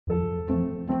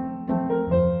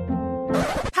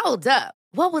Hold up.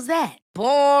 What was that?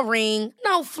 Boring.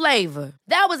 No flavor.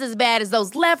 That was as bad as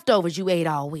those leftovers you ate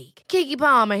all week. Keke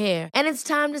Palmer here. And it's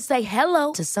time to say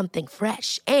hello to something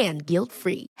fresh and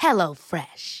guilt-free. Hello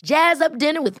Fresh. Jazz up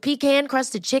dinner with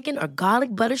pecan-crusted chicken or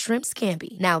garlic butter shrimp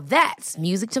scampi. Now that's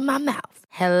music to my mouth.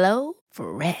 Hello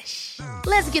Fresh.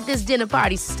 Let's get this dinner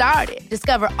party started.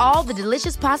 Discover all the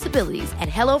delicious possibilities at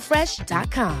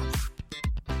hellofresh.com.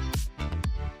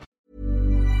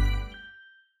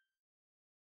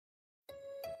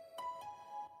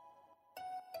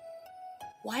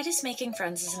 Why does making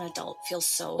friends as an adult feel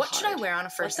so What hard? should I wear on a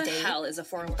first date? What the hell is a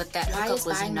formal? But that Why hookup is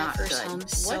was buying my not first good. home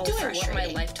so What do I want my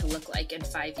frustrating? life to look like in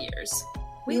 5 years?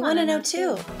 We want to know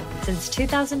too. Since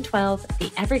 2012,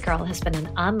 The Every Girl has been an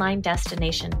online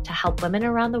destination to help women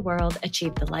around the world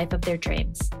achieve the life of their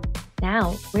dreams.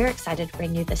 Now, we're excited to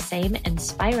bring you the same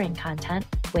inspiring content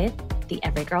with the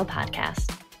Every Girl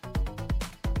podcast.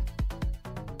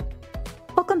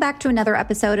 Welcome back to another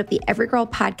episode of the Every Girl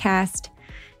podcast.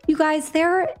 You guys,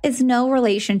 there is no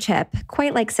relationship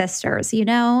quite like sisters. You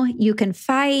know, you can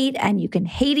fight and you can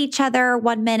hate each other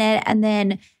one minute and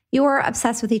then you're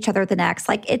obsessed with each other the next.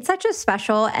 Like, it's such a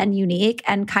special and unique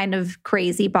and kind of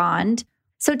crazy bond.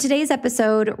 So today's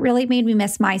episode really made me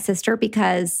miss my sister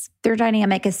because their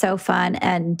dynamic is so fun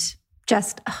and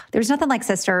just, there's nothing like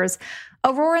sisters.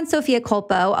 Aurora and Sophia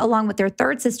Culpo, along with their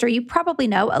third sister, you probably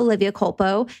know, Olivia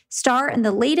Culpo, star in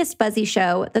the latest buzzy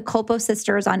show, The Culpo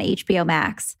Sisters on HBO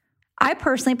Max. I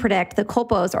personally predict the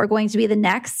Culpos are going to be the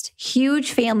next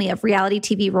huge family of reality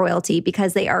TV royalty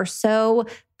because they are so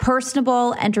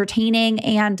personable, entertaining,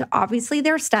 and obviously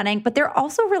they're stunning, but they're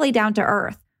also really down to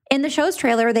earth. In the show's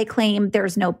trailer, they claim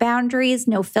there's no boundaries,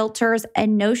 no filters,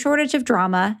 and no shortage of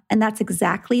drama, and that's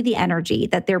exactly the energy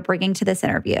that they're bringing to this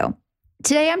interview.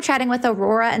 Today, I'm chatting with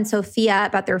Aurora and Sophia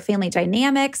about their family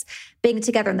dynamics, being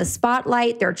together in the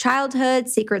spotlight, their childhood,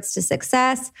 secrets to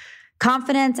success,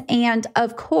 confidence, and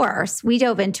of course, we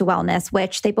dove into wellness,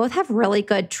 which they both have really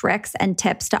good tricks and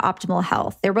tips to optimal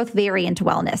health. They're both very into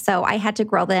wellness, so I had to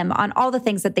grill them on all the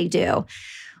things that they do.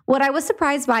 What I was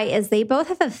surprised by is they both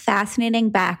have a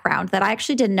fascinating background that I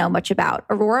actually didn't know much about.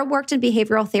 Aurora worked in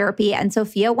behavioral therapy, and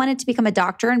Sophia wanted to become a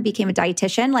doctor and became a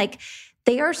dietitian.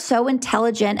 They are so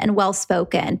intelligent and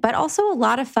well-spoken, but also a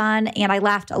lot of fun. And I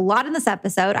laughed a lot in this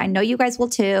episode. I know you guys will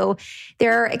too.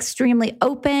 They're extremely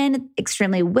open,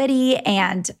 extremely witty,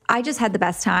 and I just had the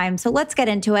best time. So let's get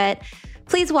into it.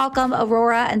 Please welcome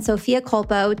Aurora and Sophia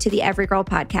Culpo to the Every Girl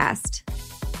podcast.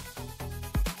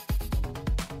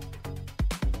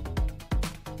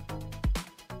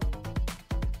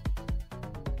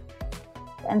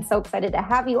 And so excited to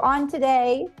have you on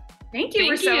today. Thank you.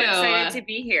 We're so excited to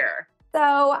be here.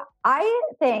 So I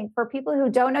think for people who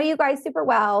don't know you guys super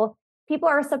well, people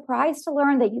are surprised to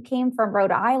learn that you came from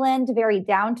Rhode Island, very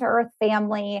down-to-earth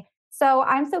family. So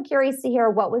I'm so curious to hear,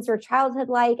 what was your childhood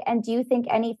like? And do you think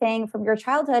anything from your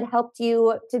childhood helped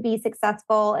you to be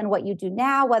successful in what you do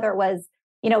now, whether it was,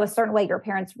 a certain way your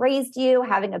parents raised you,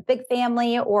 having a big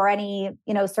family, or any,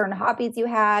 certain hobbies you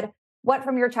had? What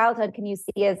from your childhood can you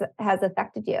see has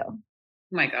affected you?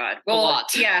 Oh my God. Well, a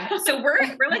lot. Yeah. So we're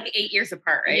like 8 years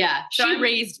apart, right? Yeah. So She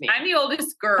raised me. I'm the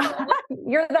oldest girl.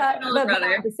 You're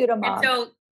the pseudo mom. And so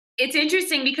it's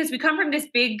interesting because we come from this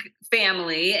big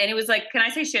family, and it was like, can I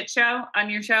say shit show on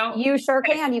your show? You sure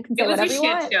can. You can say whatever you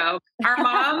want. It was a shit show. Our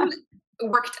mom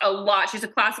worked a lot. She's a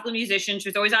classical musician. She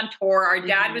was always on tour. Our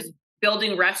dad was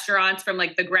building restaurants from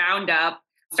like the ground up,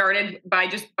 started by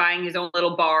just buying his own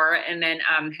little bar, and then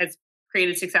has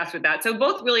created success with that. So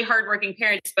both really hardworking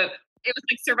parents, but it was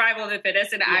like survival of the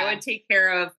fittest. And I would take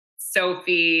care of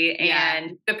Sophie,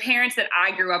 and the parents that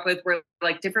I grew up with were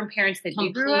like different parents that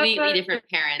you grew up with. Completely different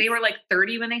parents. They were like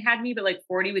 30 when they had me, but like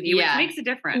 40 with you, which makes a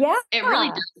difference. Yeah. It really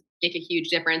does make a huge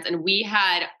difference. And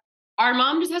our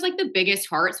mom just has like the biggest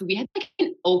heart. So we had like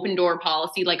an open door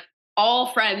policy, like all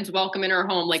friends welcome in her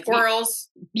home, like Squirrels.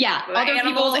 Other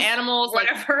animals,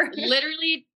 whatever. Like,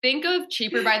 literally think of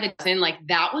Cheaper by the Dozen. Like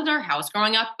that was our house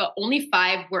growing up, but only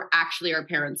 5 were actually our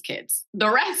parents' kids. The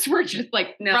rest were just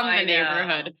like from the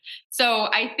neighborhood. So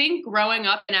I think growing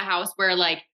up in a house where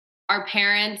like our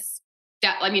parents,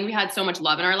 we had so much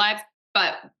love in our lives,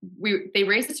 but they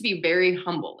raised us to be very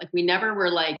humble. Like we never were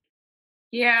like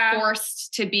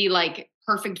forced to be like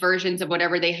perfect versions of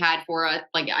whatever they had for us,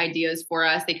 like ideas for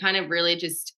us. They kind of really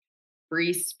just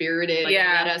free spirited,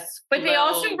 let us But they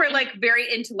also were like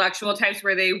very intellectual types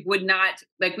where they would not,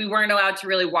 like we weren't allowed to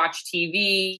really watch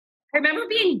TV. I remember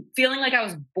feeling like I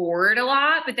was bored a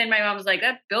lot, but then my mom was like,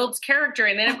 that builds character.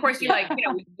 And then of course we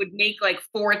would make like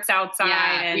forts outside.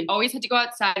 Yeah, and we always had to go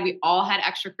outside. We all had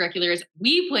extracurriculars.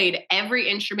 We played every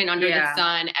instrument under the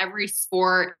sun, every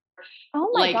sport. Oh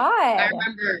my God. I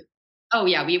remember, oh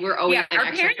yeah, we were always in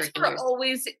our parents were extracurriculars.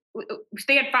 always,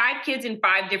 they had 5 kids in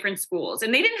 5 different schools,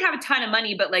 and they didn't have a ton of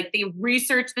money, but like they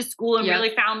researched the school and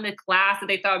really found the class that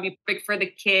they thought would be perfect for the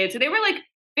kids. So they were like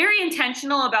very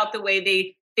intentional about the way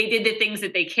they did the things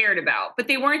that they cared about, but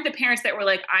they weren't the parents that were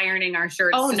like ironing our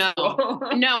shirts. Oh to no, school.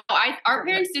 no. Our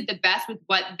parents did the best with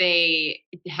what they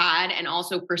had and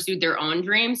also pursued their own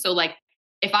dreams. So like,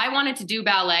 if I wanted to do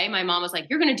ballet, my mom was like,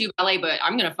 you're going to do ballet, but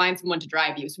I'm going to find someone to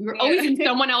drive you. So we were always in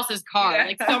someone else's car,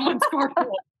 like someone's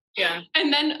carpool. Yeah.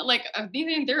 And then like,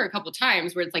 there are a couple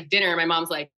times where it's like dinner and my mom's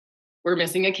like, we're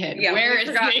missing a kid. Yeah, Where is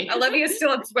he? Olivia's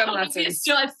still at swim Olivia's lessons.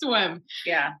 still at swim.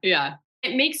 Yeah. Yeah.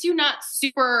 It makes you not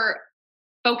super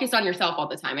focused on yourself all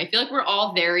the time. I feel like we're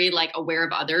all very like aware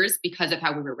of others because of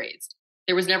how we were raised.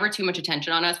 There was never too much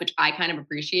attention on us, which I kind of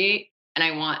appreciate. And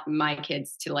I want my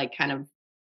kids to like kind of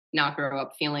not grow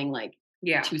up feeling like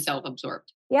too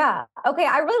self-absorbed. Yeah. Okay.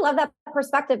 I really love that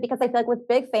perspective because I feel like with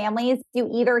big families, you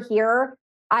either hear,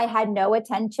 I had no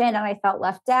attention and I felt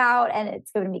left out and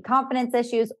it's going to be confidence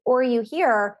issues, or you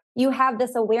hear, you have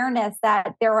this awareness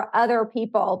that there are other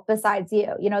people besides you,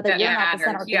 that you're not the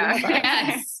center of the universe.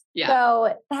 Yes. Yeah.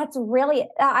 So that's really,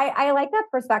 I like that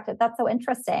perspective. That's so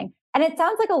interesting. And it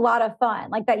sounds like a lot of fun,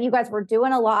 like that you guys were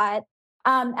doing a lot.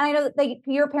 And I know that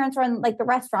your parents run like the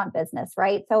restaurant business,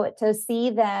 right? So to see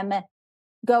them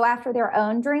go after their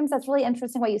own dreams, that's really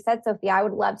interesting what you said, Sophia. I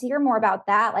would love to hear more about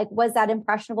that. Like, was that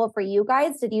impressionable for you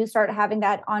guys? Did you start having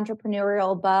that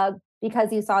entrepreneurial bug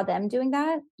because you saw them doing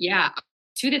that? Yeah.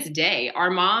 To this day,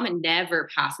 our mom never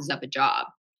passes up a job.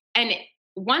 And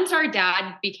once our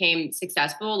dad became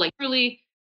successful, like really,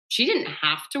 she didn't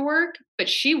have to work, but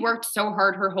she worked so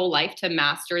hard her whole life to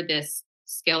master this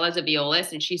skill as a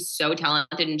violist, and she's so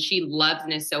talented and she loves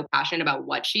and is so passionate about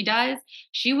what she does.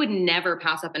 She would never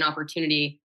pass up an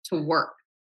opportunity to work.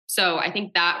 So I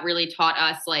think that really taught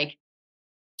us like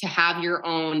to have your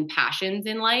own passions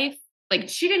in life. Like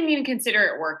she didn't even consider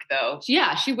it work though.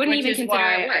 Yeah, she wouldn't even consider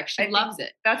it work. She loves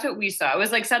it. That's what we saw. It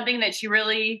was like something that she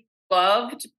really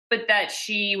loved, but that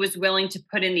she was willing to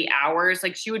put in the hours.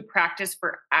 Like she would practice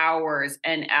for hours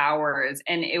and hours,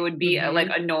 and it would be like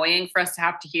annoying for us to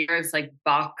have to hear it's like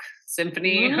Bach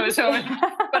symphony.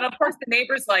 But of course the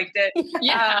neighbors liked it.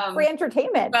 Yeah, free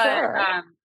entertainment. But, sure.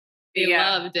 They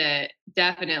loved it,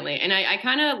 definitely. And I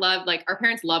kind of love, like, our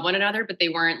parents love one another, but they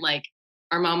weren't like,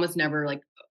 our mom was never like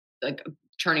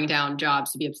turning down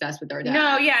jobs to be obsessed with our dad.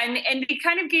 No, yeah. And we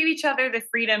kind of gave each other the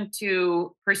freedom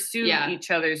to pursue each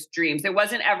other's dreams. It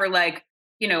wasn't ever like,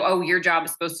 oh, your job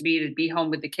is supposed to be home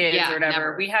with the kids or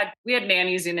whatever. Never. We had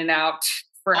nannies in and out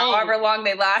for however long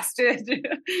they lasted.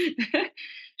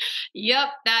 Yep,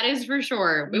 that is for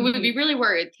sure. We really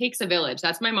were. It takes a village.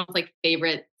 That's my mom's like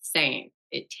favorite saying.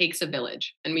 It takes a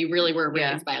village. And we really were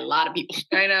raised by a lot of people.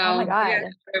 I know. Oh my God.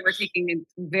 We're taking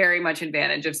very much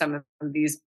advantage of some of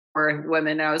these poor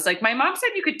women. I was like, my mom said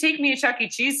you could take me to Chuck E.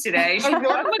 Cheese today.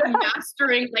 Aurora was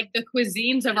mastering like the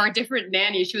cuisines of our different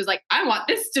nannies. She was like, I want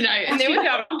this tonight. And they would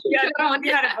have Olivia.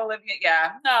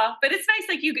 Yeah. No, but it's nice.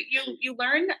 Like you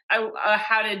learn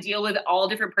how to deal with all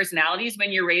different personalities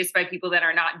when you're raised by people that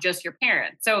are not just your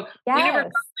parents. So we never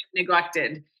felt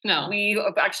neglected. No, we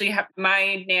actually have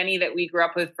my nanny that we grew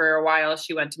up with for a while.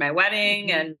 She went to my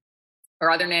wedding and our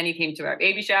other nanny came to our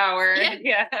baby shower.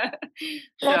 Yeah.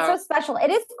 That's so special. It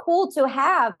is cool to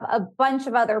have a bunch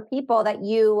of other people that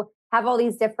you have all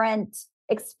these different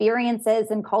experiences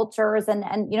and cultures and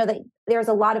that there's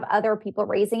a lot of other people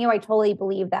raising you. I totally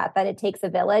believe that it takes a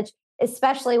village,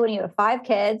 especially when you have 5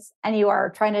 kids and you are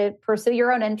trying to pursue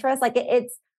your own interests. Like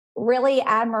it's really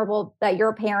admirable that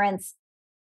your parents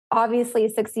obviously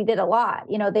succeeded a lot.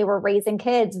 They were raising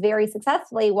kids very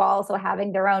successfully while also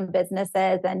having their own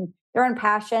businesses and their own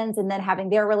passions and then having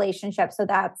their relationships. So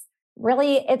it's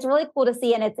really cool to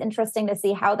see. And it's interesting to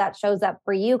see how that shows up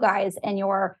for you guys and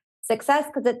your success.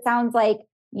 Cause it sounds like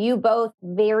you both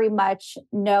very much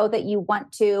know that you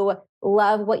want to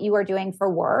love what you are doing for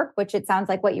work, which it sounds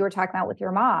like what you were talking about with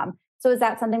your mom. So is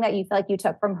that something that you feel like you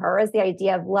took from her, is the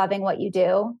idea of loving what you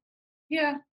do?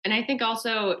 Yeah. And I think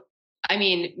also,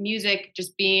 music,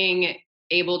 just being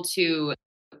able to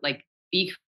like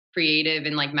be creative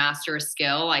and like master a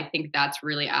skill. I think that's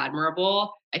really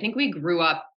admirable. I think we grew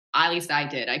up, at least I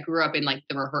did. I grew up in like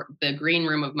the green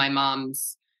room of my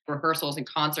mom's rehearsals and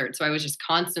concerts. So I was just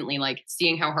constantly like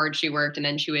seeing how hard she worked. And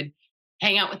then she would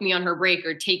hang out with me on her break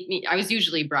or take me. I was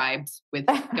usually bribed with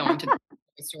going to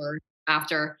the store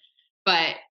after.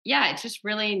 But yeah, it's just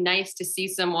really nice to see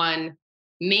someone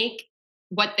make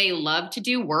what they love to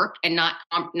do work and not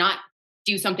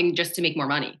do something just to make more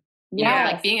money.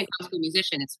 Like being a classical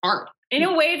musician, it's hard. In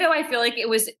a way though, I feel like it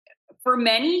was for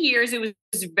many years, it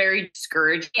was very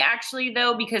discouraging actually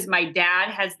though, because my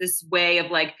dad has this way of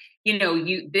like,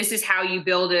 this is how you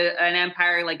build an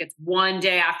empire. Like it's one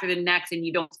day after the next and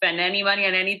you don't spend any money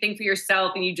on anything for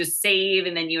yourself and you just save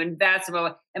and then you invest.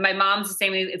 And my mom's the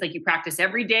same. It's like you practice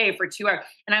every day for 2 hours.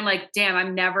 And I'm like, damn,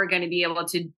 I'm never going to be able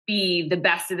to be the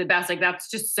best of the best. Like that's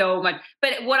just so much.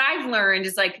 But what I've learned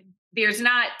is like, there's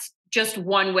not just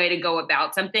one way to go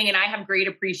about something. And I have great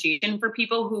appreciation for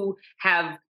people who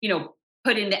have,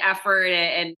 put in the effort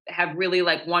and have really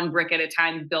like one brick at a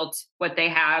time built what they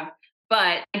have.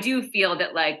 But I do feel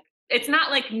that like, it's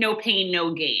not like no pain,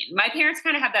 no gain. My parents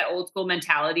kind of have that old school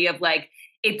mentality of like,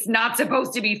 it's not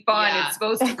supposed to be fun. Yeah. It's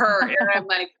supposed to hurt. And I'm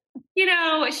like,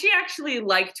 she actually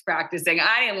liked practicing.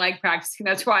 I didn't like practicing.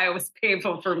 That's why it was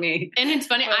painful for me. And it's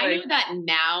funny. I know that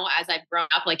now as I've grown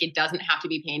up, like it doesn't have to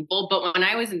be painful. But when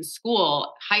I was in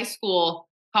school, high school,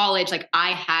 college, like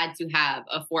I had to have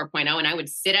a 4.0 and I would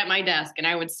sit at my desk and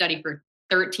I would study for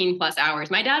 13 plus hours.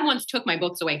 My dad once took my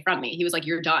books away from me. He was like,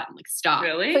 you're done. Like, stop.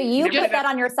 Really? So you put that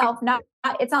on yourself.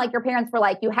 It's not like your parents were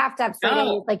like, you have to have straight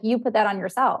A's. Like you put that on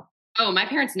yourself. Oh, my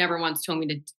parents never once told me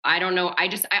to, I don't know. I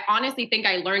honestly think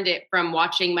I learned it from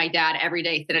watching my dad every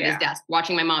day sit at his desk,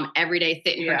 watching my mom every day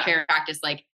sit in her chair practice.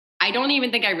 Like, I don't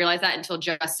even think I realized that until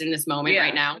just in this moment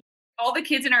right now. All the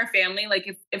kids in our family,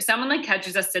 like if someone like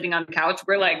catches us sitting on the couch,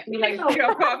 we're like, you need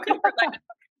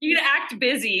to act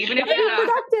busy, even if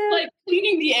it's like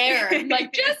cleaning the air,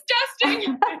 like just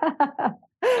dusting.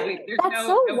 That's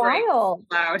so wild.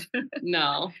 Loud.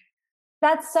 No.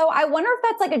 I wonder if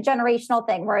that's like a generational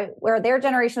thing where their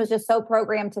generation was just so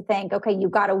programmed to think, okay, you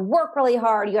got to work really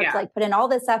hard. You have to like put in all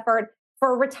this effort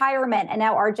for retirement. And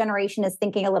now our generation is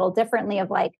thinking a little differently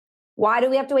of like, why do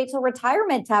we have to wait till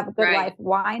retirement to have a good life?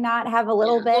 Why not have a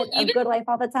little bit of good life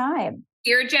all the time?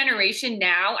 Your generation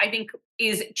now, I think,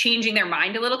 is changing their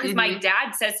mind a little because my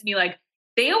dad says to me, like,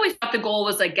 they always thought the goal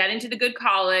was like get into the good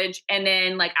college. And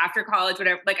then like after college,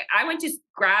 whatever, like I went to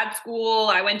grad school,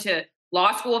 I went to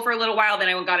law school for a little while. Then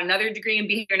I got another degree in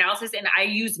behavior analysis and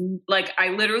I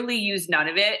literally used none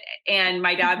of it. And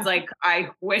my dad's like, I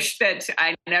wish that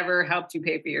I never helped you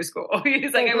pay for your school.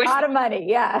 He's like, I wish a lot of money.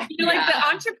 Yeah. Like the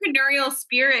entrepreneurial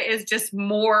spirit is just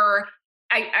more,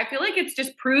 I feel like it's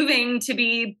just proving to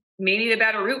be maybe the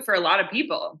better route for a lot of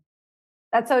people.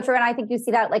 That's so true. And I think you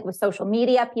see that like with social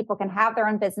media, people can have their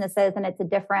own businesses and it's a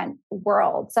different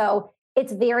world. So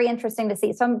it's very interesting to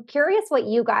see. So I'm curious what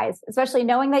you guys, especially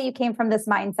knowing that you came from this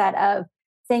mindset of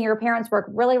saying your parents work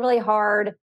really, really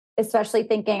hard, especially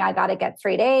thinking I got to get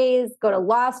straight A's, go to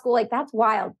law school. Like that's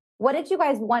wild. What did you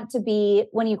guys want to be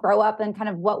when you grow up and kind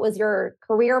of what was your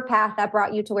career path that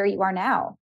brought you to where you are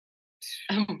now?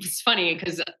 It's funny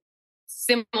because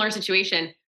similar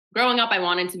situation. Growing up, I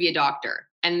wanted to be a doctor.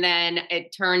 And then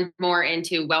it turned more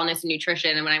into wellness and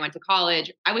nutrition. And when I went to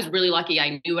college, I was really lucky.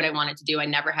 I knew what I wanted to do. I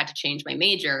never had to change my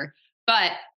major.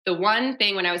 But the one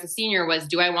thing when I was a senior was,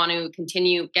 do I want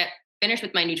to finish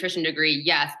with my nutrition degree?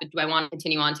 Yes. But do I want to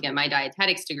continue on to get my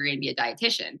dietetics degree and be a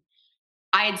dietitian?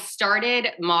 I had started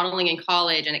modeling in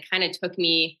college and it kind of took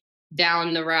me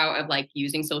down the route of like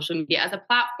using social media as a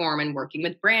platform and working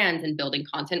with brands and building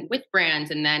content with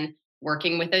brands. And then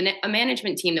working with a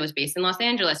management team that was based in Los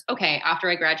Angeles. Okay, after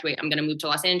I graduate, I'm going to move to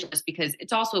Los Angeles because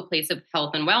it's also a place of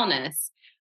health and wellness.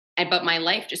 But my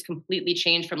life just completely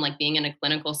changed from like being in a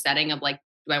clinical setting of like,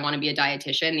 do I want to be a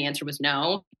dietitian? The answer was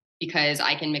no, because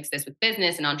I can mix this with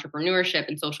business and entrepreneurship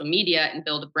and social media and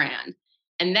build a brand.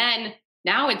 And then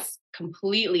now it's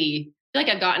completely, I feel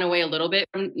like I've gotten away a little bit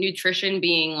from nutrition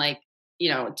being like,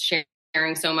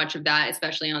 sharing so much of that,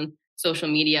 especially on social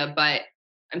media, but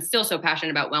I'm still so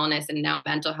passionate about wellness, and now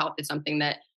mental health is something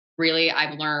that really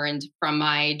I've learned from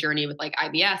my journey with like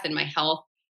IBS, and mental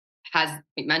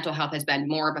health has been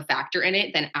more of a factor in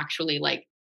it than actually like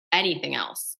anything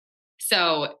else.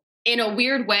 So in a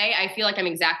weird way, I feel like I'm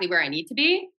exactly where I need to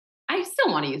be. I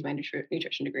still want to use my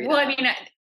nutrition degree. Well, I mean,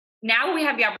 now we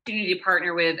have the opportunity to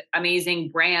partner with amazing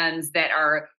brands that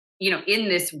are, in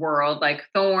this world, like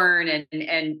Thorne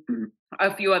and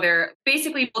a few other,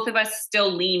 basically both of us still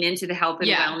lean into the health and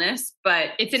wellness,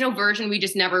 but it's in a version we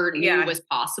just never knew was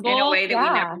possible. In a way that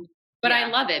we never. But I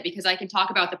love it because I can talk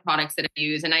about the products that I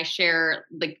use and I share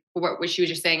like what she was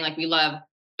just saying, like we love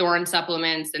Thorne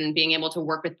supplements and being able to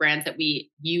work with brands that we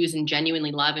use and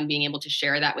genuinely love and being able to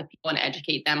share that with people and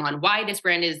educate them on why this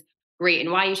brand is great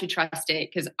and why you should trust it.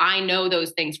 Because I know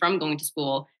those things from going to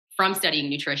school, from studying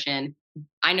nutrition.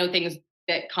 I know things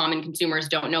that common consumers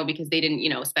don't know because they didn't,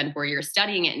 spend 4 years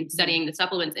studying it and studying the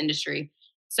supplements industry.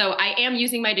 So I am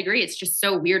using my degree. It's just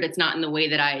so weird. It's not in the way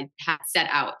that I had set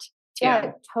out to.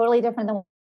 Yeah, totally different than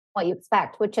what you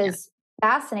expect, which is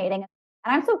fascinating.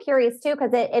 And I'm so curious too,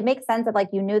 because it makes sense of like,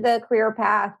 you knew the career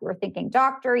path, you were thinking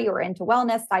doctor, you were into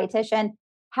wellness, dietitian.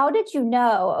 How did you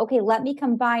know, okay, let me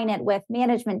combine it with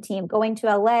management team, going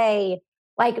to LA,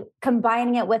 like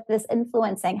combining it with this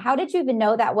influencing? How did you even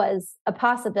know that was a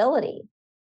possibility?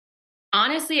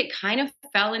 Honestly, it kind of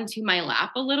fell into my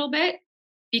lap a little bit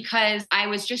because I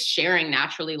was just sharing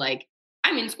naturally, like,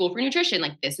 I'm in school for nutrition.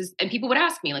 Like, and people would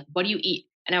ask me, like, what do you eat?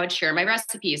 And I would share my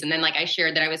recipes. And then, like, I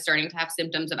shared that I was starting to have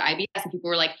symptoms of IBS, and people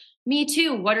were like, me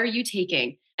too. What are you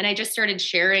taking? And I just started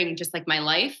sharing just like my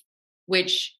life,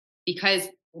 which, because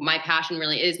my passion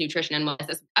really is nutrition and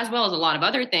wellness, as well as a lot of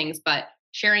other things. But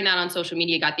sharing that on social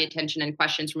media got the attention and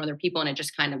questions from other people. And it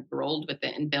just kind of rolled with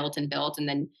it and built and built. And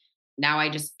then now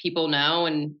people know,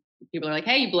 and people are like,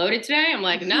 hey, you bloated today? I'm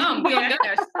like, no, I'm feeling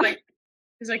good.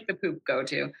 It's like the poop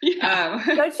go-to. Yeah.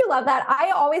 Don't you love that?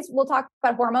 I always will talk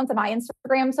about hormones on my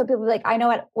Instagram. So people are like, I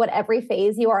know what every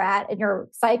phase you are at in your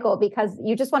cycle because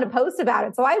you just want to post about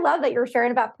it. So I love that you're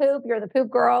sharing about poop. You're the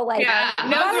poop girl. Like, yeah.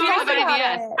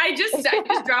 I just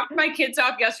dropped my kids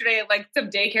off yesterday at like some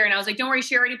daycare, and I was like, don't worry,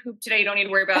 she already pooped today. You don't need to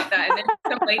worry about that. And then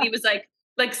some lady was like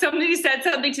somebody said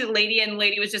something to the lady, and the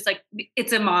lady was just like,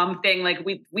 it's a mom thing. Like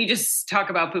we just talk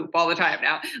about poop all the time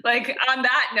now. Like on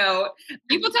that note,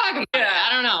 people talk about it.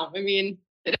 I don't know. I mean,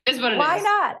 it is what it is. Why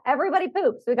not? Everybody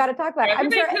poops. We got to talk about it.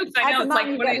 Everybody poops. I know. It's like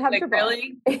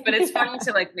really, but it's funny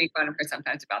to like make fun of her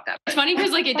sometimes about that. It's funny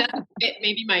because like it does fit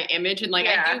maybe my image, and like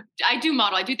I do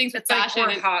model. I do things with fashion.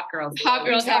 Like hot girls. Hot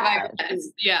girls have IBS.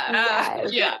 Yeah.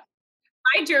 Yeah.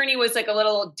 My journey was like a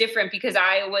little different because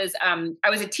I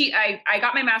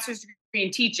got my master's degree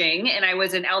in teaching, and I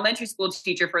was an elementary school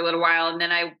teacher for a little while. And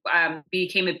then I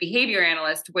became a behavior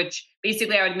analyst, which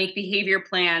basically I would make behavior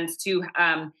plans to,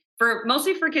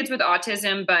 mostly for kids with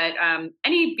autism, but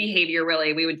any behavior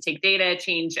really. We would take data,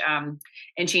 change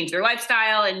their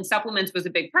lifestyle, and supplements was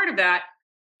a big part of that.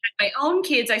 My own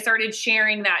kids, I started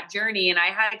sharing that journey, and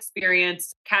I had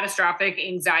experienced catastrophic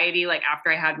anxiety like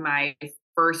after I had my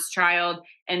first child,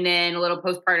 and then a little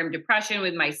postpartum depression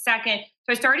with my second.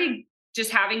 So I started just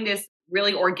having this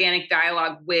really organic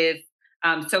dialogue with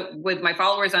my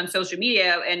followers on social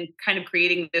media, and kind of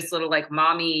creating this little like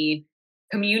mommy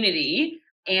community.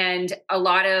 And a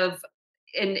lot of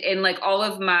and like all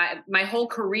of my whole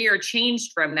career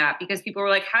changed from that, because people were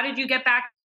like, how did you get back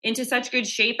into such good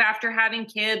shape after having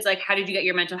kids? Like, how did you get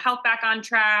your mental health back on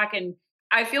track? And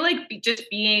I feel like just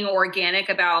being organic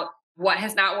about what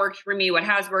has not worked for me, what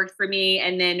has worked for me,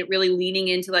 and then really leaning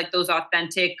into like those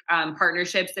authentic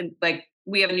partnerships. And like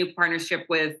we have a new partnership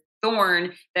with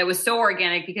Thorne that was so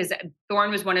organic, because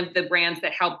Thorne was one of the brands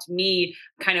that helped me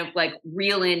kind of like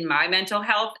reel in my mental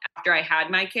health after I had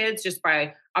my kids, just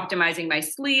by optimizing my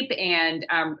sleep and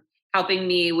helping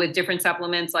me with different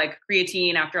supplements like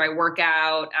creatine after I work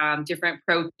out, different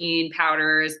protein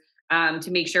powders,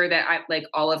 to make sure that I like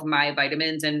all of my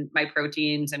vitamins and my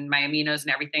proteins and my aminos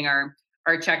and everything are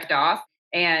checked off.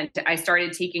 And I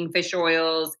started taking fish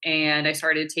oils, and I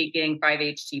started taking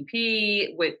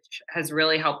 5-HTP, which has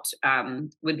really helped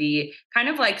with the kind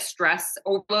of like stress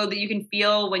overload that you can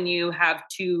feel when you have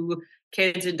 2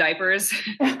 kids in diapers.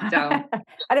 So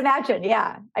I'd imagine,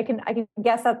 yeah, I can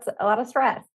guess that's a lot of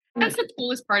stress. That's the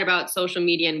coolest part about social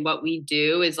media and what we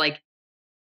do is like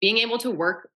being able to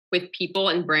work with people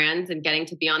and brands and getting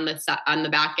to be on the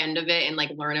back end of it and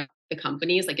like learn about the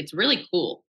companies. Like it's really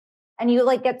cool. And you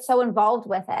like get so involved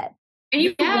with it. And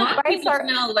you want people to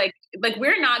know, like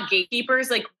we're not gatekeepers.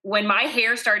 Like when my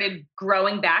hair started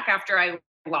growing back after I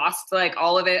lost like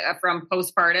all of it from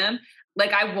postpartum,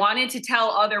 like I wanted to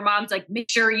tell other moms, like, make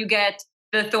sure you get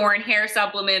the Thorne hair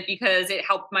supplement because it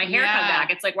helped my hair come back.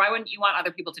 It's like, why wouldn't you want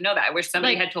other people to know that? I wish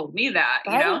somebody had told me that,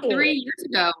 you know? 3 years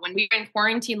ago when we were in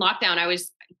quarantine lockdown,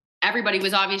 everybody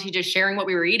was obviously just sharing what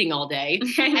we were eating all day.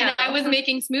 And I was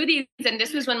making smoothies. And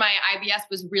this was when my IBS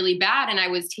was really bad. And I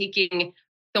was taking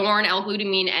Thorne,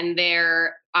 L-glutamine, and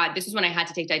this is when I had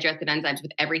to take digestive enzymes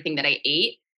with everything that I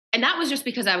ate. And that was just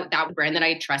because that was a brand that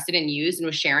I trusted and used and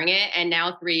was sharing it. And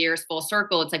now 3 years full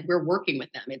circle, it's like we're working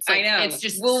with them. It's like, it's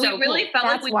just we really felt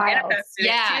like we manifested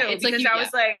it too. It's because I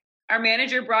was like, our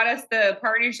manager brought us the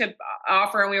partnership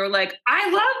offer, and we were like, I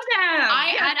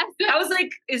love them. I was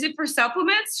like, is it for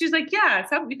supplements? She's like, yeah,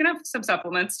 you can have some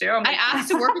supplements too. I asked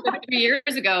to work with them 3 years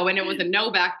ago, and it was a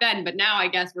no back then, but now I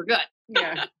guess we're good.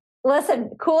 Yeah.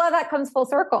 Listen, cool how that comes full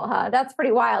circle, huh? That's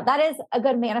pretty wild. That is a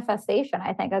good manifestation,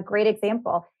 I think, a great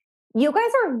example. You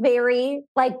guys are very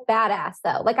like badass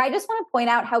though. Like I just want to point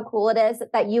out how cool it is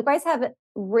that you guys have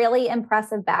really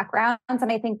impressive backgrounds. And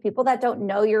I think people that don't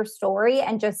know your story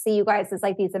and just see you guys as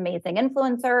like these amazing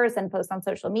influencers and post on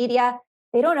social media,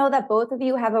 they don't know that both of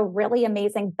you have a really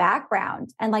amazing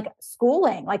background and like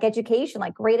schooling, like education,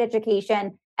 like great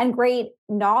education and great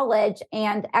knowledge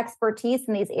and expertise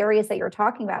in these areas that you're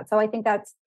talking about. So I think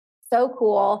that's so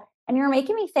cool. And you're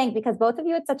making me think, because both of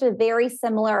you had such a very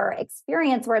similar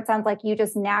experience where it sounds like you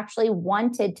just naturally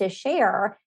wanted to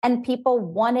share and people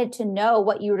wanted to know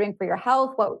what you were doing for your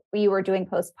health, what you were doing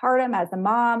postpartum as a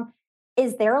mom.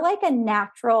 Is there like a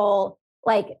natural,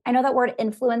 like, I know that word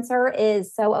influencer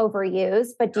is so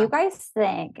overused, but do you guys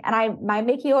think, and I might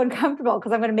make you uncomfortable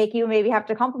because I'm going to make you maybe have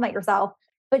to compliment yourself,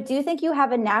 but do you think you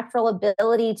have a natural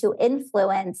ability to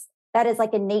influence that is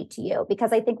like innate to you?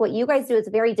 Because I think what you guys do is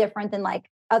very different than like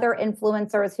other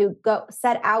influencers who go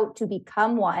set out to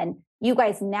become one. You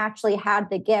guys naturally had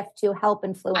the gift to help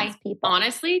influence people.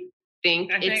 Honestly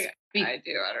think I it's do. I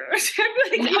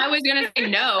don't know. I was going to say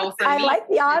no for I me. like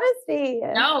the honesty.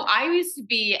 No, I used to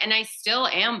be, and I still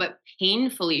am, but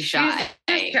painfully shy.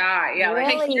 She's shy. Yeah.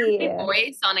 Really? Like, to hear my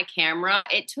voice on a camera,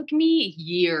 it took me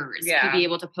years to be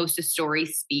able to post a story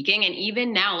speaking. And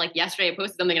even now, like yesterday I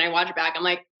posted something and I watch it back. I'm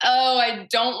like, oh, I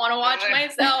don't want to watch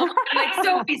myself. I'm like,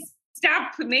 Sophie,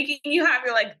 stop making you have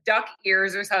your like duck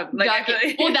ears or something. Like,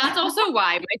 well, that's also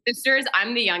why my sisters,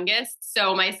 I'm the youngest.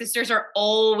 So my sisters are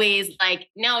always like,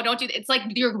 no, don't do that. It's like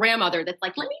your grandmother that's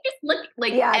like, let me just look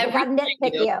like everything.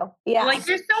 Nitpick you. Yeah. Like,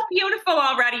 you're so beautiful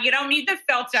already. You don't need the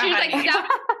filter. She's honey. like, stop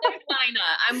the lip liner.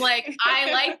 I'm like,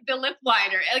 I like the lip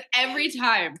liner. Like every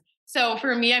time. So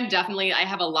for me, I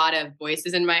have a lot of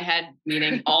voices in my head,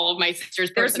 meaning all of my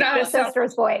sisters' There's not a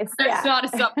sister's voice. There's not a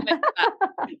supplement to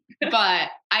that. But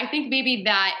I think maybe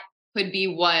that could be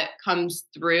what comes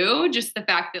through. Just the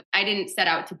fact that I didn't set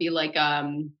out to be like,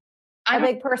 a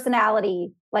big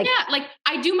personality. Like, yeah, like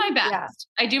I do my best.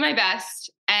 Yeah. I do my best.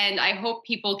 And I hope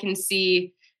people can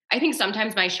see. I think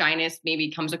sometimes my shyness maybe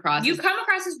comes across. You come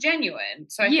across as genuine.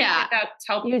 So I think that's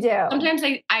helpful. You do. Sometimes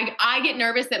I get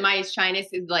nervous that my shyness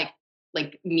is like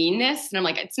meanness. And I'm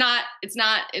like, it's not,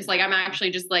 it's like, I'm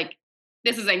actually just like,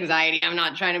 this is anxiety. I'm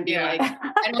not trying to be like,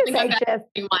 I don't think I'm better than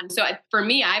anyone. So for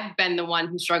me, I've been the one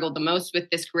who struggled the most with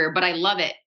this career, but I love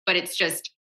it. But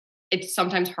it's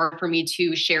sometimes hard for me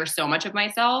to share so much of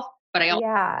myself, but I also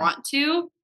want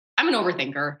to. I'm an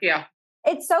overthinker. Yeah.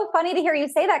 It's so funny to hear you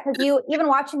say that, because you, even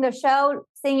watching the show,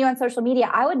 seeing you on social media,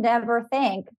 I would never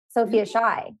think Sophia's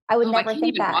shy. I would never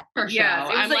think that. Yeah,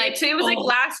 it was like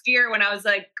last year when I was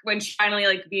like, when she finally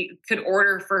like could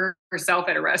order for herself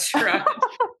at a restaurant.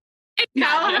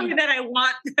 Tell her that I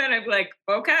want that. I'm like,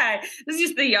 okay, this is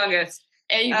just the youngest.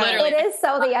 And it is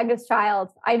so the youngest child.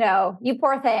 I know, you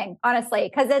poor thing, honestly,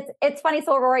 because it's funny.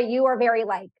 So Aurora, you are very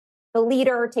like the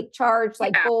leader, take charge,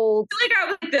 like bold. I feel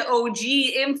like I was the OG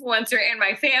influencer in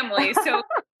my family, so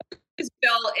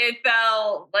it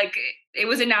felt like it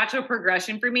was a natural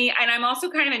progression for me. And I'm also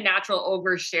kind of a natural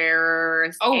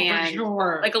oversharer. For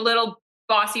sure. Like a little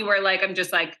bossy, where like I'm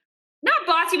just like, not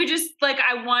bossy, but just like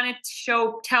I want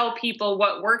to tell people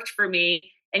what worked for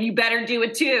me, and you better do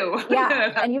it too.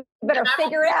 Yeah, and you better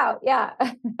figure it out. Yeah.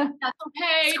 That's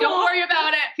okay. Cool. Don't worry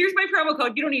about it. Here's my promo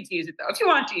code. You don't need to use it though. If you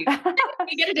want to use it,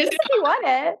 you get a discount. If you want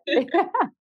it.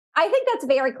 I think that's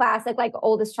very classic, like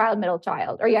oldest child, middle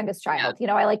child, or youngest child. You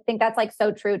know, I think that's like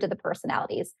so true to the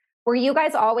personalities. Were you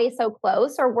guys always so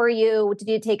close, or did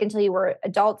you take until you were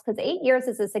adults? Because 8 years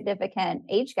is a significant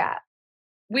age gap.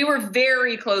 We were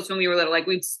very close when we were little. Like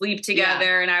we'd sleep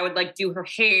together, and I would like do her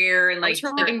hair and like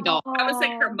her living doll. I was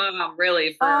like her mom,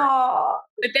 really.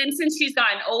 But then since she's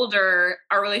gotten older,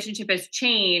 our relationship has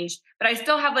changed. But I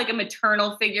still have like a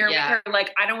maternal figure with her.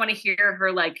 Like I don't want to hear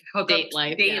her like hook date up,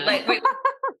 life. Like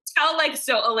tell like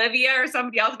Olivia or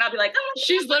somebody else, and I'll be like, oh,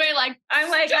 she's literally like, I'm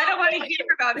like, I don't want to hear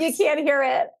about it. You can't hear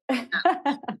it.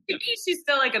 She's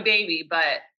still like a baby,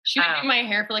 but she would do my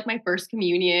hair for like my first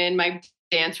communion, my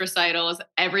dance recitals,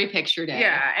 every picture day.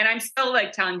 Yeah. And I'm still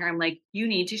like telling her, I'm like, you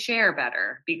need to share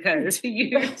better because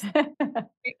you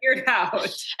figured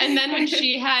out. And then when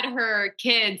she had her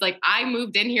kids, like I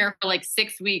moved in here for like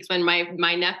 6 weeks when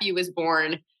my nephew was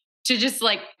born, to just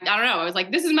like, I don't know. I was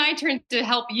like, this is my turn to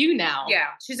help you now. Yeah.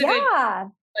 She's a good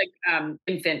like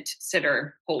infant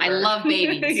sitter holder. I love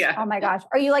babies. Yeah. Oh my gosh.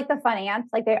 Are you like the fun aunt?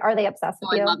 Like are they obsessed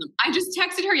with you? I love them. I just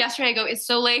texted her yesterday. I go, it's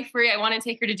Soleil free. I want to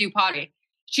take her to do potty.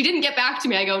 She didn't get back to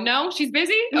me. I go, no, she's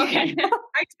busy. Okay. I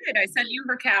did. I sent you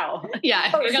her cow.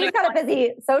 Yeah. Oh, she's got a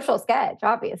busy social sketch,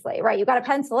 obviously, right? You got to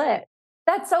pencil it.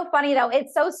 That's so funny though.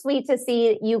 It's so sweet to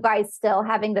see you guys still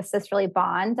having the sisterly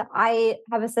bond. I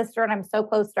have a sister and I'm so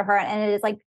close to her. And it is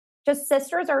like, just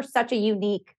sisters are such a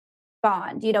unique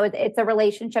bond. You know, it's a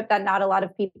relationship that not a lot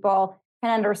of people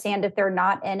can understand if they're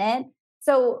not in it.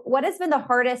 So what has been the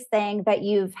hardest thing that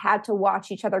you've had to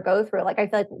watch each other go through? Like, I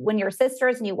feel like when you're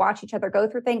sisters and you watch each other go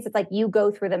through things, it's like you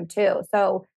go through them too.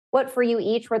 So what for you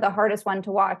each were the hardest one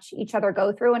to watch each other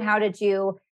go through, and how did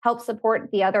you help support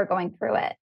the other going through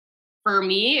it? For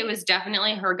me, it was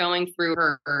definitely her going through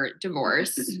her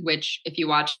divorce, which if you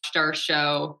watched our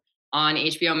show on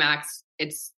HBO Max,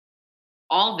 it's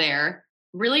all there.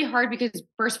 Really hard because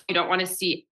first, you don't want to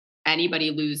see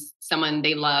anybody lose someone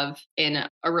they love in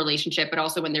a relationship, but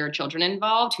also when there are children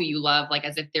involved who you love, like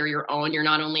as if they're your own. You're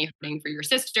not only hurting for your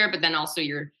sister, but then also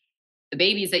the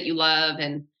babies that you love,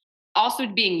 and also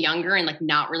being younger and like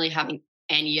not really having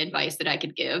any advice that I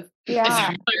could give. Yeah,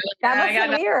 like, that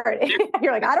must be weird.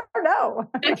 You're like, I don't know.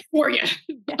 For you.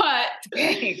 But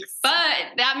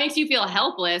that makes you feel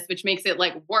helpless, which makes it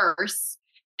like worse.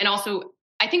 And also,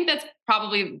 I think that's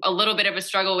probably a little bit of a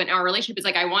struggle in our relationship. Is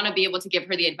like, I want to be able to give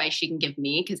her the advice she can give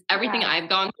me, because everything I've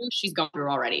gone through, she's gone through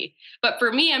already. But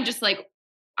for me, I'm just like,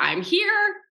 I'm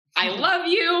here. I love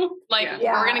you. Like,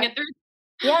 we're going to get through.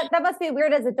 Yeah, that must be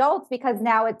weird as adults, because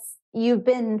now you've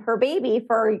been her baby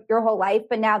for your whole life,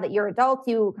 but now that you're adults,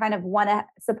 you kind of want to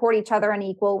support each other in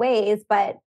equal ways.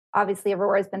 But obviously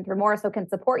Aurora's been through more, so can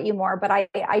support you more. But I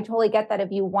totally get that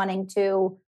of you wanting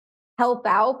to help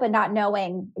out, but not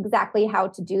knowing exactly how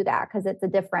to do that, because it's a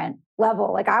different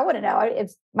level. Like, I wouldn't know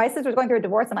if my sister's going through a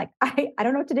divorce. I'm like, I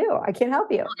don't know what to do. I can't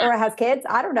help you. Or has kids.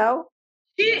 I don't know.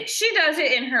 She does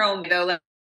it in her own way, though.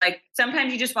 Like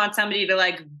sometimes you just want somebody to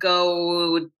like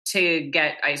go to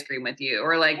get ice cream with you,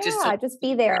 or like just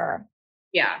be there.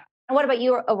 Yeah. And what about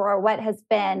you, Aurora? What has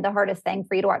been the hardest thing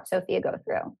for you to watch Sophia go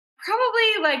through?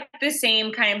 Probably like the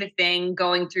same kind of a thing,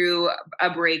 going through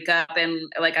a breakup,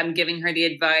 and like I'm giving her the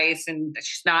advice and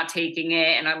she's not taking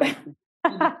it, and I'm like,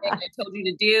 I told you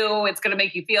to do, it's going to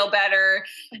make you feel better.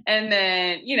 And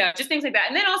then, just things like that.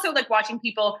 And then also like watching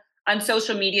people on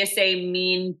social media say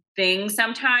mean things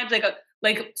sometimes,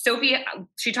 like Sophia,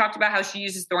 she talked about how she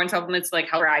uses thorn supplements to like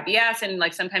help her IBS. And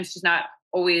like, sometimes she's not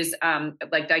always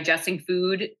like digesting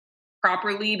food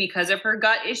properly because of her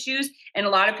gut issues. And a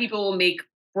lot of people will make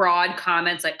broad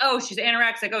comments like, oh, she's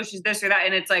anorexic, oh, she's this or that.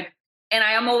 And it's like, and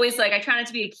I am always like, I try not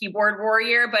to be a keyboard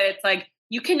warrior, but it's like,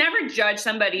 you can never judge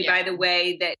somebody by the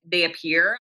way that they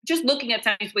appear. Just looking at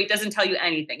somebody's weight doesn't tell you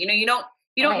anything. You don't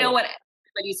know what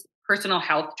everybody's personal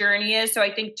health journey is. So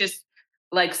I think just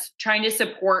like trying to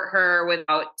support her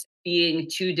without being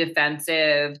too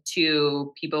defensive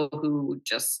to people who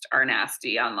just are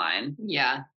nasty online.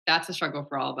 Yeah, that's a struggle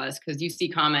for all of us, because you see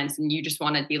comments and you just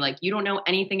want to be like, you don't know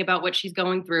anything about what she's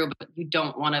going through, but you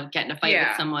don't want to get in a fight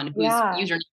with someone whose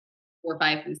username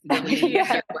 4-5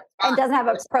 and doesn't have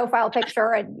a profile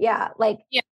picture, and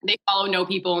they follow no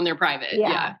people and they're private.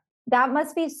 That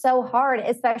must be so hard,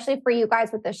 especially for you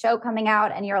guys with the show coming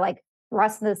out and you're like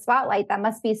thrust in the spotlight. That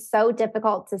must be so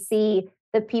difficult to see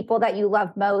the people that you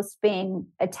love most being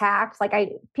attacked.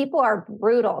 People are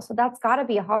brutal, so that's got to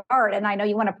be hard. And I know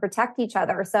you want to protect each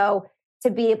other, so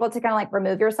to be able to kind of like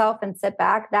remove yourself and sit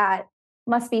back, that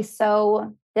must be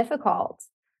so difficult.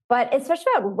 But especially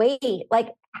about weight,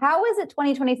 like, how is it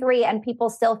 2023 and people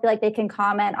still feel like they can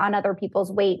comment on other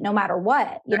people's weight no matter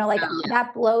what?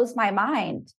 That blows my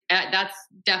mind. That's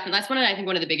one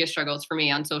of the biggest struggles for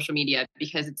me on social media,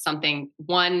 because it's something,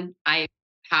 one, I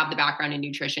have the background in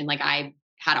nutrition. Like, I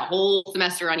had a whole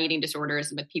semester on eating disorders,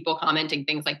 and with people commenting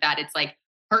things like that, it's like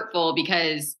hurtful,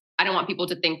 because I don't want people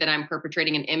to think that I'm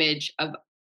perpetrating an image of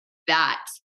that.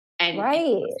 And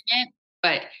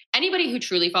but anybody who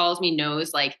truly follows me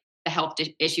knows like the health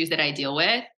issues that I deal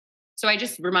with. So I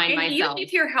just remind myself. Even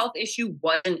if your health issue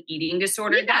wasn't eating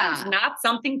disorder, that's not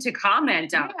something to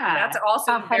comment on. That's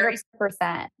also 100%. Very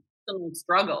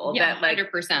struggle that like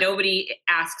 100%. Nobody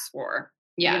asks for.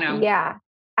 Yeah,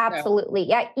 absolutely.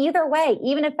 Yeah. Either way,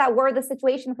 even if that were the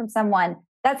situation from someone,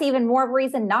 that's even more of a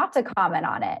reason not to comment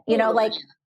on it.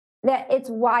 That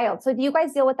it's wild. So do you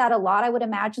guys deal with that a lot? I would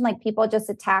imagine, like, people just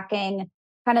attacking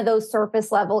kind of those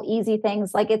surface level, easy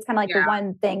things. Like, it's kind of like the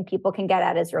one thing people can get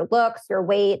at is your looks, your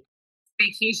weight.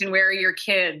 Vacation, where are your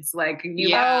kids? Like, do you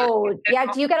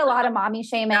get a lot of mommy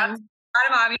shaming? A lot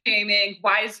of mommy shaming.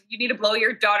 You need to blow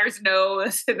your daughter's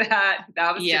nose? that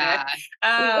was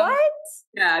what?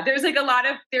 Yeah, there's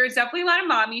definitely a lot of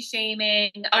mommy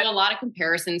shaming. A lot of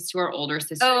comparisons to our older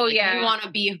sister. Oh, like, you want to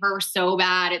be her so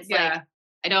bad. It's like,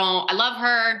 I love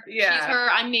her. Yeah. She's her,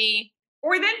 I'm me.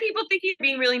 Or then people think you're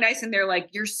being really nice and they're like,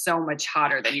 you're so much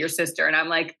hotter than your sister. And I'm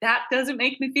like, that doesn't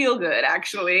make me feel good,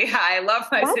 actually. I love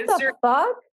my sister. What the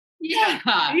fuck? Yeah.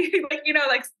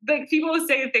 like people will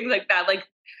say things like that. Like,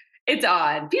 it's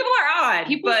odd. People are odd,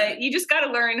 but you just got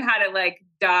to learn how to like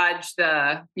dodge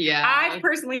the. Yeah. I've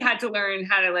personally had to learn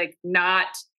how to like not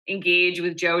engage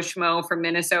with Joe Schmo from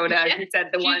Minnesota who said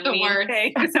the one mean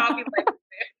thing. So I'll be like,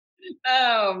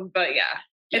 but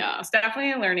yeah. It's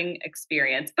definitely a learning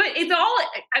experience, but it's all,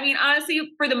 I mean,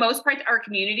 honestly, for the most part, our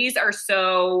communities are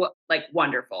so like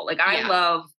wonderful. Like I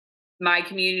love my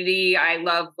community. I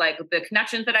love like the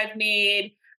connections that I've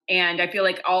made. And I feel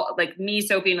like all like me,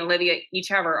 Sophie and Olivia each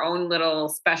have our own little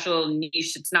special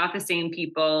niche. It's not the same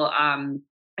people.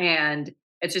 And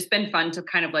it's just been fun to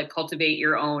kind of like cultivate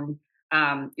your own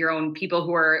people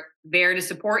who are there to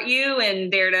support you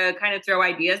and there to kind of throw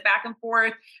ideas back and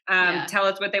forth, tell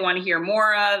us what they want to hear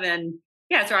more of. And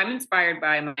so I'm inspired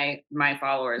by my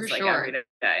followers every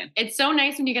day. It's so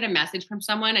nice when you get a message from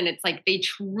someone and it's like, they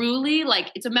truly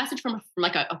like, it's a message from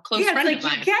like a close friend of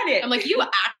mine. You get it. I'm like, you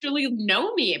actually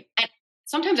know me. And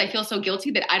sometimes I feel so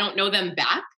guilty that I don't know them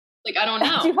back. Like, I don't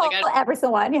know. You follow every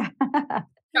single one. Yeah.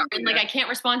 And like, I can't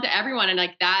respond to everyone. And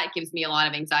like, that gives me a lot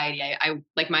of anxiety. I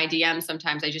like my DMs.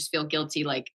 Sometimes I just feel guilty.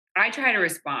 Like I try to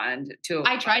respond to,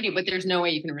 but there's no way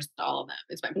you can respond to all of them.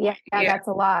 Is my point. Yeah, that's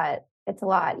a lot. It's a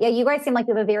lot. Yeah. You guys seem like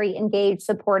you have a very engaged,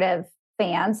 supportive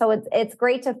fan. So it's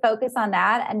great to focus on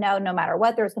that and know no matter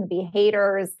what, there's going to be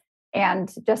haters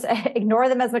and just ignore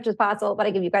them as much as possible. But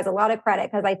I give you guys a lot of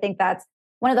credit because I think that's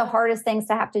one of the hardest things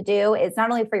to have to do. It's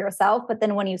not only for yourself, but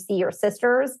then when you see your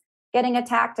sisters getting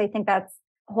attacked, I think that's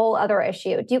whole other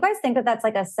issue. Do you guys think that that's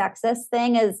like a sexist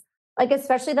thing, is like,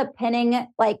 especially the pinning,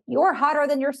 like you're hotter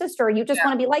than your sister, you just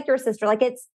want to be like your sister? Like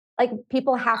it's like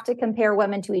people have to compare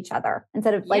women to each other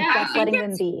instead of like just letting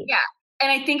them be. Yeah.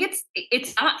 And I think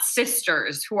it's not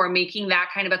sisters who are making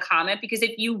that kind of a comment, because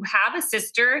if you have a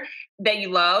sister that you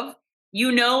love,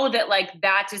 you know that like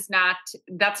that's not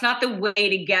the way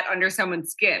to get under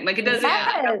someone's skin. Like it doesn't.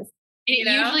 Yes. It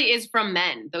usually is from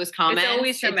men. Those comments. It's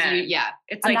always from men.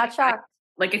 It's I'm like, not shocked.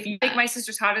 Like if you think my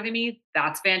sister's hotter than me,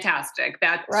 that's fantastic.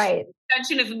 That's right.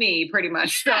 Extension of me, pretty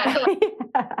much. So,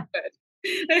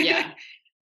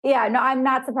 Yeah, no, I'm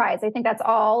not surprised. I think that's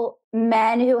all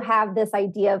men who have this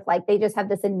idea of like, they just have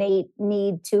this innate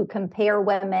need to compare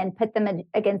women, pit them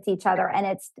against each other. And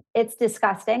it's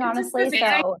disgusting, honestly.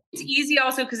 So it's easy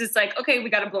also because it's like, okay, we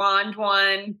got a blonde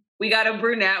one, we got a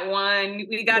brunette one,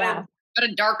 we got a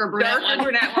darker brunette one.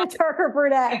 Darker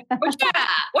brunette.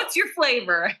 What's your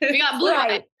flavor? We got blue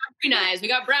eyes, green eyes, we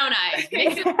got brown eyes.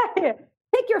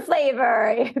 Pick your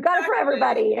flavor. You got it for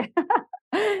everybody.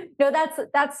 No,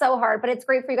 that's so hard, but it's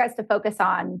great for you guys to focus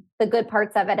on the good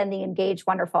parts of it and the engaged,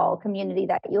 wonderful community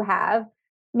that you have.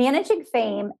 Managing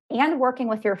fame and working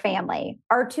with your family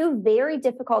are two very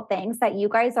difficult things that you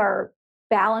guys are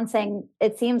balancing,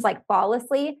 it seems like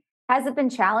flawlessly. Has it been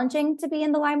challenging to be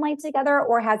in the limelight together,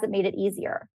 or has it made it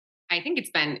easier? I think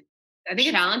it's been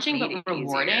challenging, but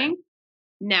rewarding.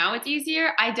 Now it's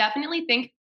easier. I definitely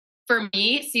think for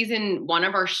me, season 1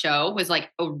 of our show was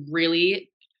like a really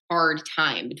hard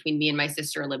time between me and my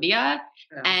sister Olivia.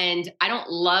 Yeah. And I don't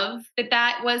love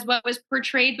that was what was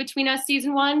portrayed between us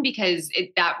season 1, because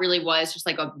that really was just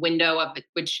like a window of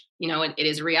which, it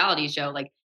is a reality show.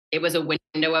 Like it was a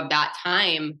window of that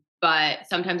time. But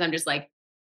sometimes I'm just like,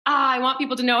 I want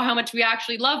people to know how much we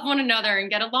actually love one another and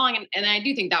get along. And I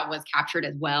do think that was captured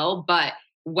as well. But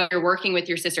when you're working with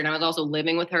your sister, and I was also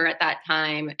living with her at that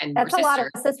time. And that's a lot of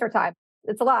sister time.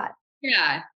 It's a lot.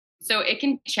 Yeah. So it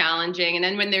can be challenging. And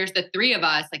then when there's the 3 of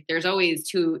us, like there's always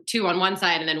two on one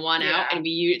side and then one out, and we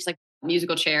use like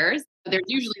musical chairs. There's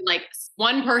usually like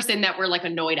one person that we're like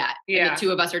annoyed at. Yeah. And the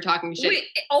 2 of us are talking shit.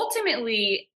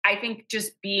 Ultimately, I think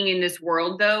just being in this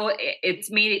world though,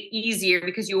 it's made it easier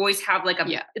because you always have like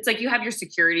it's like you have your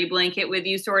security blanket with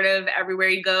you sort of everywhere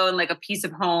you go, and like a piece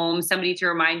of home, somebody to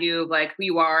remind you of like who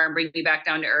you are and bring you back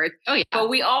down to earth. Oh yeah. But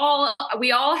we all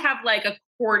have like a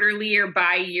quarterly or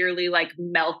bi-yearly like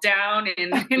meltdown,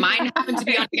 and mine happened to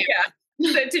be on camera.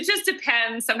 So it just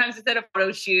depends. Sometimes it's at a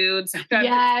photo shoot.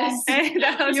 Yes.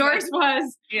 Yours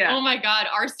was. Yeah. Oh my God.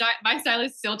 My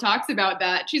stylist still talks about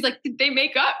that. She's like, did they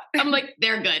make up? I'm like,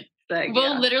 they're good.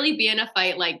 We'll literally be in a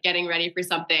fight, like getting ready for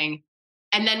something.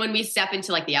 And then when we step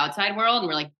into like the outside world and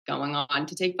we're like going on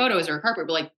to take photos or a carpet,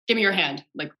 we're like, give me your hand.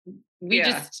 Like we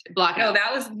just block it out. No,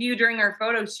 that was you during our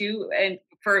photo shoot and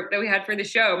that we had for the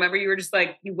show. Remember, you were just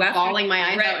like, you left, bawling my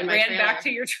eyes out in my ran trailer. Back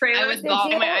to your trailer. I was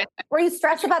bawling my eyes out. Were you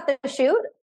stressed about the shoot?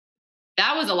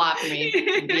 That was a lot for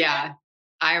me. Yeah.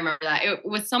 I remember that. It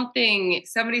was something.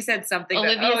 Somebody said something.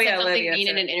 Olivia said something mean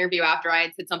in an interview after I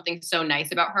had said something so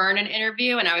nice about her in an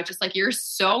interview. And I was just like, you're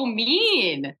so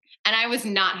mean. And I was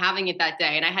not having it that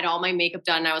day. And I had all my makeup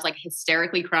done. And I was like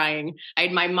hysterically crying. I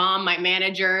had my mom, my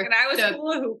manager. And I was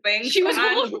hula hooping. She was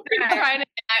hula hooping.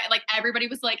 Like everybody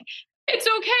was like, it's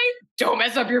okay. Don't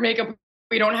mess up your makeup.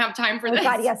 We don't have time for this.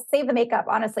 God, yes. Save the makeup,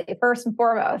 honestly, first and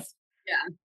foremost.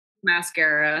 Yeah.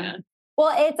 mascara. Yeah.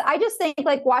 Well, I just think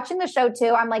like watching the show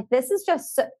too, I'm like, this is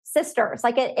just sisters.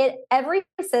 Like every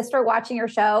sister watching your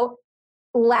show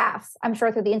laughs, I'm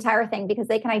sure, through the entire thing because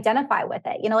they can identify with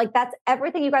it. You know, like that's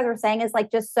everything you guys are saying is like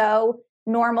just so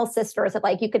normal sisters that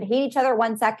like you could hate each other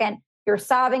 1 second, you're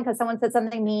sobbing because someone said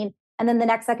something mean. And then the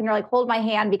next second you're like, hold my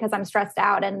hand because I'm stressed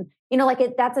out. And, you know,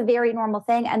 like that's a very normal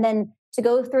thing. And then to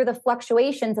go through the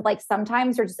fluctuations of like,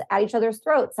 sometimes you're just at each other's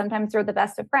throats. Sometimes you're the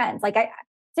best of friends. Like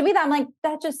to me, that I'm like,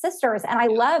 that's just sisters. And I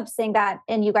love seeing that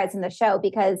in you guys in the show,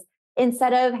 because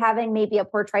instead of having maybe a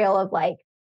portrayal of like,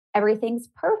 everything's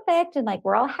perfect and like,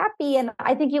 we're all happy. And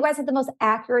I think you guys have the most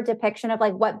accurate depiction of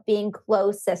like what being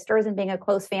close sisters and being a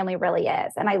close family really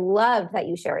is. And I love that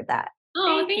you shared that.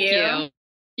 Oh, thank you.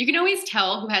 You can always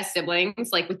tell who has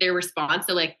siblings, like with their response.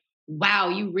 They're like, wow,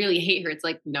 you really hate her. It's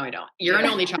like, no, I don't. You're an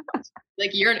only child. Like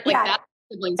you're like that's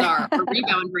what siblings are. Our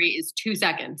rebound rate is 2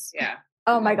 seconds. Yeah.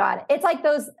 Oh my God. It's like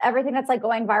everything that's like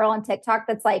going viral on TikTok.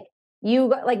 That's like,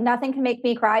 nothing can make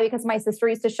me cry because my sister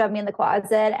used to shove me in the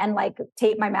closet and like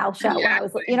tape my mouth shut when I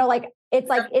was, you know, like, it's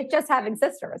like, it's just having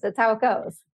sisters. It's how it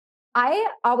goes. I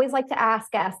always like to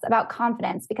ask guests about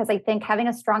confidence because I think having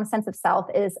a strong sense of self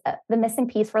is the missing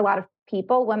piece for a lot of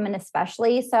people, women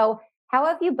especially. So how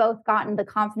have you both gotten the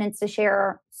confidence to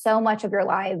share so much of your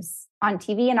lives on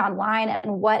TV and online?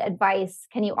 And what advice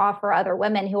can you offer other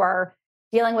women who are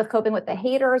dealing with coping with the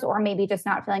haters or maybe just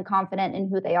not feeling confident in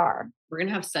who they are? We're going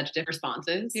to have such different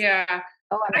responses. Yeah.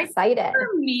 Oh, I'm excited.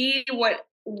 For me,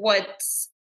 what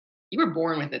you were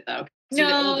born with it though.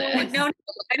 No.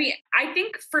 I mean, I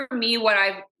think for me, what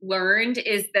I've learned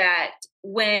is that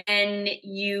when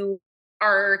you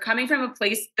are coming from a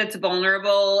place that's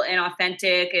vulnerable and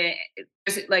authentic,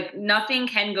 and like nothing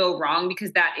can go wrong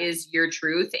because that is your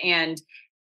truth. And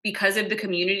because of the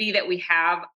community that we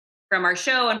have from our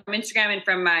show and from Instagram and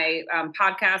from my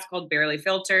podcast called Barely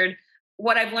Filtered,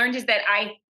 what I've learned is that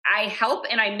I help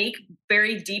and I make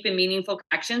very deep and meaningful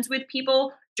connections with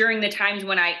people during the times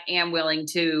when I am willing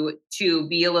to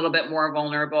be a little bit more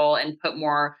vulnerable and put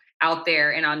more out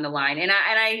there and on the line. And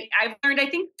I've learned, I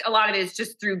think a lot of it is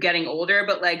just through getting older,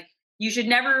 but like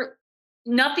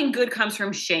nothing good comes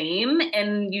from shame,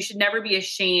 and you should never be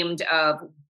ashamed of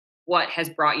what has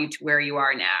brought you to where you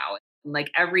are now.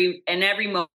 Like every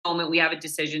moment we have a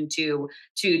decision to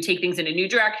take things in a new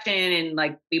direction and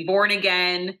like be born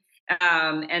again.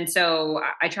 And so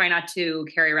I try not to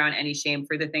carry around any shame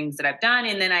for the things that I've done.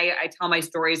 And then I tell my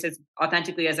stories as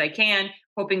authentically as I can,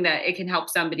 hoping that it can help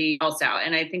somebody else out.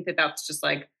 And I think that that's just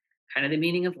like kind of the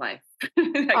meaning of life.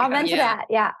 Amen to that.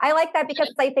 Yeah. I like that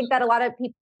because I think that a lot of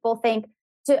people think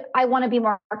I want to be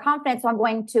more confident. So I'm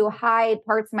going to hide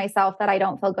parts of myself that I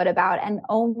don't feel good about and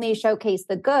only showcase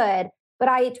the good. But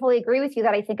I totally agree with you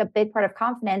that I think a big part of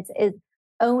confidence is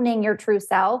owning your true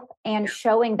self and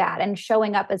showing that and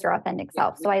showing up as your authentic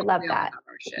self. So I love that.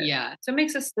 Yeah. So it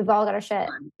makes us, we've all got our shit.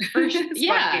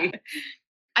 Yeah.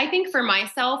 I think for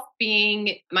myself,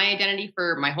 my identity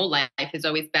for my whole life has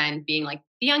always been being like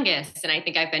the youngest. And I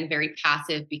think I've been very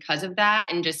passive because of that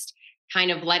and just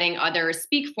kind of letting others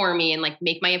speak for me and like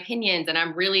make my opinions. And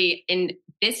I'm really in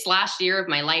this last year of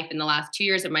my life, in the last 2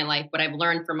 years of my life, what I've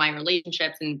learned from my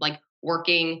relationships and like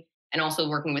working and also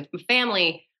working with my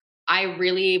family, I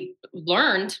really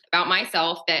learned about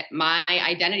myself that my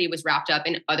identity was wrapped up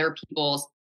in other people's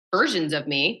versions of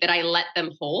me that I let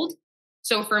them hold.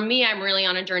 So for me, I'm really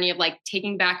on a journey of like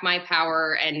taking back my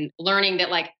power and learning that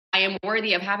like I am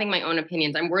worthy of having my own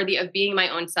opinions. I'm worthy of being my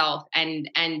own self and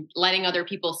letting other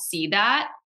people see that.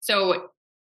 So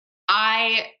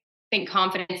I think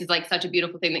confidence is like such a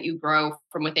beautiful thing that you grow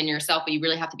from within yourself, but you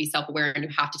really have to be self-aware and you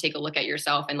have to take a look at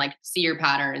yourself and like see your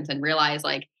patterns and realize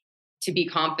like to be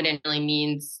confident really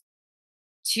means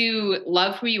to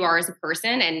love who you are as a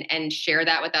person and share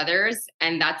that with others.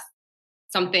 And that's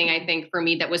something I think for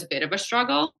me that was a bit of a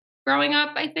struggle growing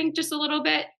up, I think just a little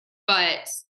bit, but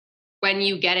when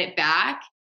you get it back,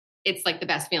 it's like the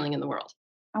best feeling in the world.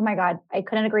 Oh my God, I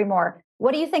couldn't agree more.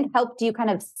 What do you think helped you kind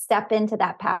of step into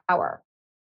that power?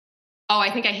 Oh,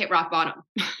 I think I hit rock bottom,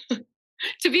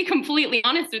 to be completely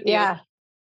honest with you. Yeah.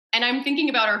 And I'm thinking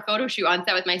about our photo shoot on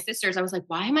set with my sisters. I was like,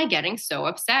 why am I getting so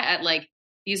upset at like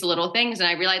these little things? And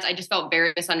I realized I just felt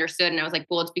very misunderstood. And I was like,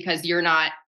 well, it's because you're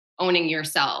not owning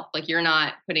yourself. Like you're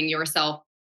not putting yourself,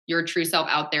 your true self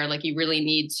out there. Like you really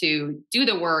need to do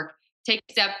the work, take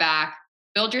a step back,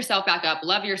 build yourself back up,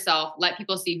 love yourself, let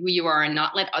people see who you are and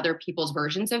not let other people's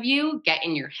versions of you get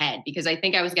in your head. Because I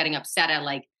think I was getting upset at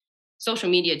like social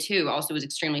media too, also was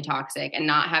extremely toxic, and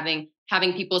not having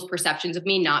people's perceptions of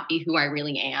me not be who I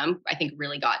really am, I think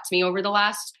really got to me over the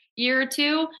last year or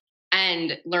two,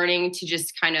 and learning to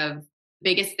just kind of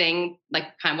biggest thing, like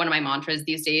kind of one of my mantras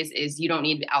these days is you don't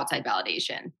need outside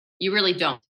validation. You really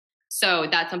don't. So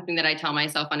that's something that I tell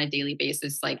myself on a daily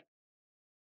basis. Like,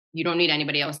 you don't need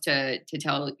anybody else to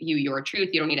tell you your truth.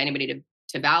 You don't need anybody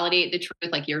to validate the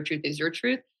truth. Like, your truth is your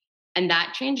truth. And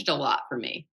that changed a lot for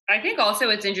me. I think also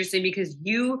it's interesting because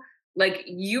you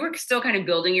were still kind of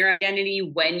building your identity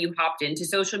when you hopped into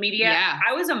social media. Yeah.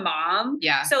 I was a mom.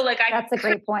 Yeah. So like, that's a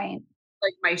great point.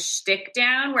 Like my shtick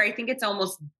down, where I think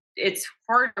it's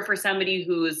harder for somebody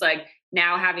who's like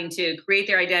now having to create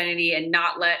their identity and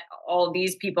not let all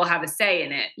these people have a say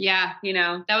in it. Yeah. You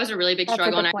know, that was a really big That's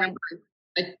struggle. And I point.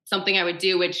 remember something I would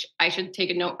do, which I should take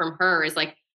a note from her, is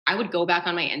like, I would go back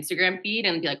on my Instagram feed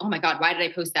and be like, oh my God, why did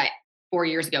I post that 4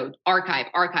 years ago? Archive.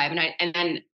 And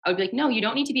then I would be like, no, you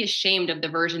don't need to be ashamed of the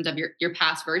versions of your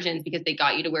past versions, because they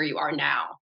got you to where you are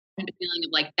now. And the feeling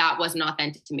of like, that wasn't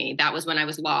authentic to me. That was when I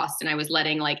was lost and I was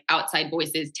letting like outside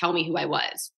voices tell me who I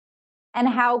was. And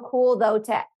how cool though,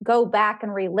 to go back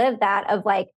and relive that of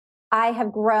like, I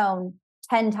have grown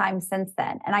 10 times since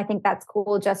then. And I think that's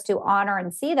cool just to honor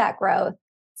and see that growth.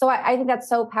 So I think that's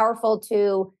so powerful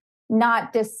to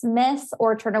not dismiss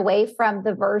or turn away from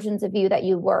the versions of you that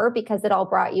you were, because it all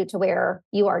brought you to where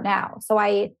you are now. So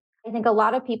I think a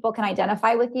lot of people can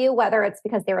identify with you, whether it's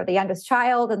because they were the youngest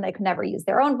child and they could never use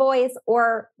their own voice,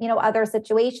 or, you know, other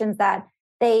situations that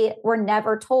they were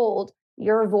never told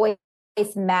your voice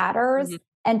matters, mm-hmm.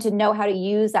 and to know how to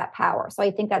use that power. So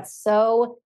I think that's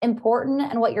so important.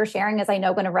 And what you're sharing is, I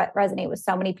know, going to resonate with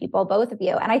so many people, both of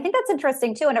you. And I think that's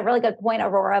interesting too. And a really good point,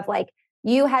 Aurora, of like,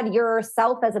 you had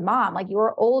yourself as a mom, like you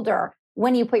were older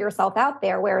when you put yourself out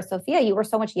there, where Sophia, you were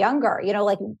so much younger, you know,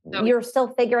 like you're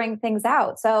still figuring things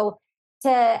out. So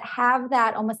to have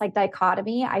that almost like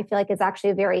dichotomy, I feel like is actually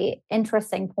a very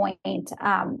interesting point.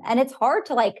 And it's hard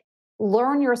to like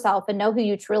learn yourself and know who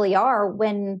you truly are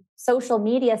when social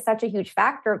media is such a huge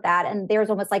factor of that. And there's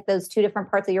almost like those two different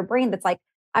parts of your brain that's like,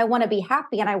 I want to be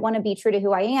happy and I want to be true to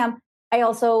who I am. I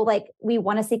also like, we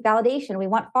want to seek validation. We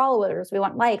want followers. We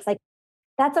want likes. Like,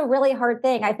 that's a really hard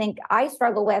thing. I think I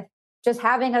struggle with just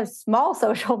having a small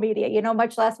social media, you know,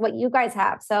 much less what you guys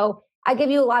have. So I give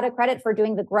you a lot of credit for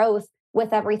doing the growth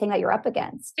with everything that you're up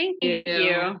against. Thank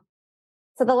you.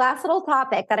 So the last little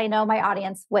topic that I know my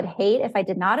audience would hate if I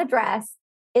did not address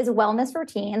is wellness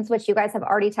routines, which you guys have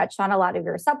already touched on a lot of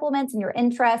your supplements and your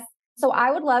interests. So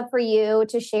I would love for you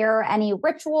to share any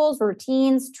rituals,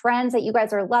 routines, trends that you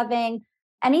guys are loving,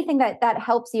 anything that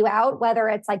helps you out, whether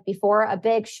it's like before a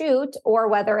big shoot or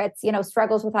whether it's, you know,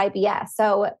 struggles with IBS.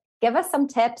 So give us some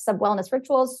tips of wellness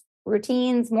rituals,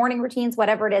 routines, morning routines,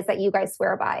 whatever it is that you guys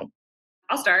swear by.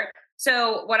 I'll start.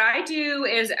 So what I do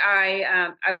is I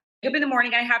wake up in the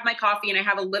morning, I have my coffee and I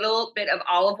have a little bit of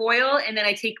olive oil, and then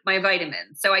I take my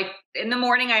vitamins. So in the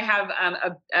morning, I have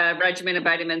a regimen of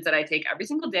vitamins that I take every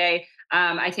single day.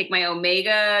 I take my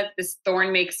Omega. This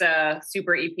Thorne makes a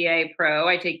Super EPA Pro.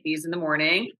 I take these in the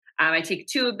morning. I take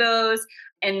 2 of those.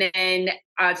 And then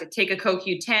to take a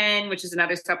CoQ10, which is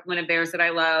another supplement of theirs that I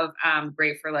love.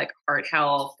 Great for like heart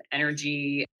health,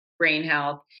 energy, brain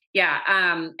health. Yeah.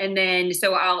 And then,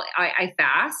 so I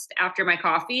fast after my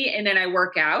coffee, and then I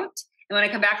work out. And when I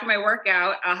come back from my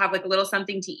workout, I'll have like a little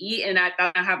something to eat, and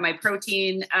I'll have my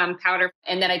protein powder.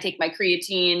 And then I take my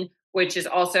creatine, which is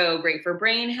also great for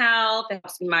brain health. It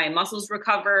helps my muscles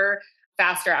recover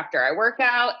faster after I work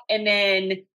out. And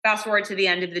then fast forward to the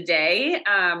end of the day.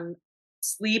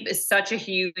 Sleep is such a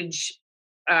huge,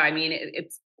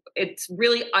 it's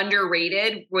really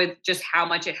underrated with just how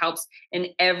much it helps in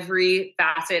every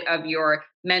facet of your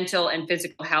mental and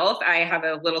physical health. I have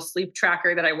a little sleep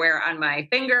tracker that I wear on my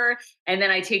finger, and then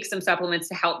I take some supplements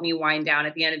to help me wind down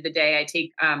at the end of the day. I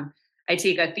take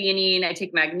a theanine, I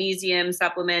take magnesium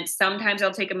supplements. Sometimes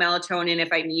I'll take a melatonin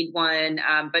if I need one,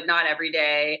 but not every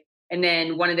day. And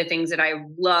then one of the things that I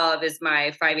love is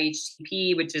my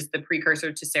 5-HTP, which is the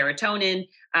precursor to serotonin.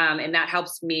 And that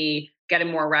helps me get a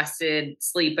more rested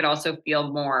sleep, but also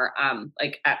feel more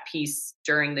like at peace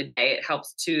during the day. It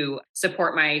helps to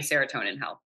support my serotonin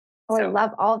health. Oh, so. I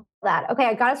love all of that. Okay,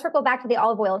 I got to circle back to the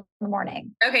olive oil in the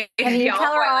morning. Okay. Can you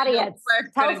tell our audience,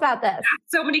 tell us about this.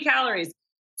 So many calories.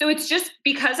 So it's just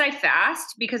because I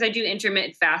fast, because I do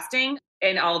intermittent fasting,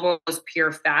 and olive oil is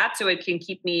pure fat, so it can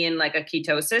keep me in like a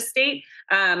ketosis state.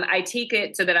 I take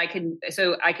it so that I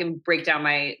can break down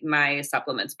my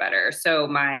supplements better. So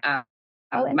my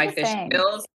fish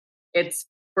oils, it's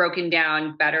broken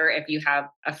down better if you have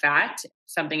a fat,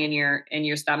 something in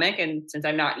your stomach. And since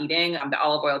I'm not eating, the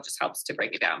olive oil just helps to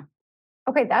break it down.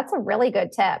 Okay, that's a really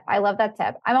good tip. I love that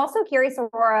tip. I'm also curious,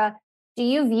 Aurora, do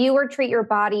you view or treat your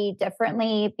body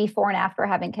differently before and after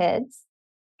having kids?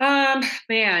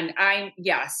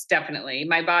 Yes, definitely.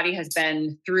 My body has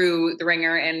been through the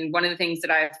ringer. And one of the things that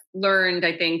I've learned,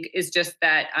 I think, is just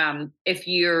that, if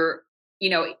you're,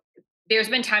 there's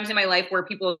been times in my life where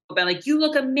people have been like, you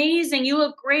look amazing. You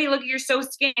look great. Look, you're so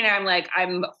skinny. And I'm like,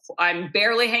 I'm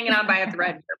barely hanging on by a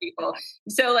thread for people.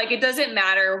 So like, it doesn't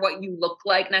matter what you look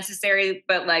like necessarily,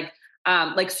 but like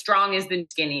strong is the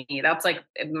skinny. That's like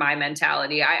my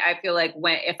mentality. I feel like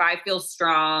if I feel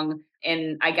strong,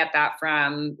 and I get that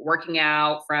from working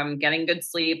out, from getting good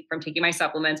sleep, from taking my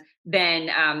supplements, then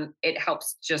it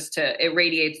helps it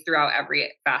radiates throughout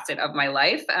every facet of my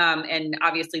life. And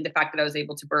obviously the fact that I was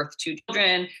able to birth 2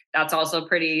 children, that's also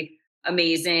pretty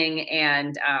amazing.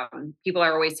 And people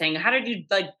are always saying, how did you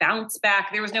like bounce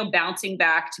back? There was no bouncing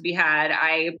back to be had.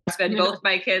 I breastfed both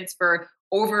my kids for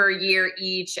over a year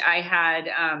each. I had,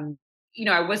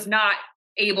 I was not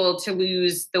able to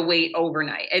lose the weight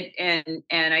overnight. And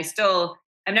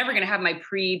I'm never going to have my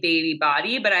pre-baby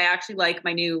body, but I actually like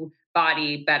my new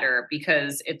body better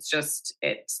because it's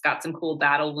got some cool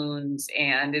battle wounds,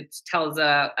 and it tells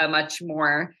a much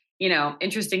more,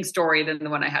 interesting story than the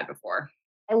one I had before.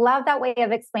 I love that way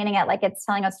of explaining it. Like it's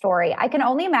telling a story. I can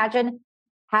only imagine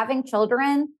having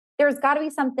children. There's got to be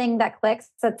something that clicks.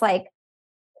 That's like,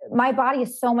 my body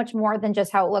is so much more than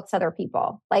just how it looks to other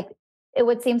people. Like it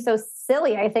would seem so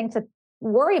silly, I think, to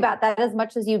worry about that as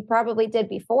much as you probably did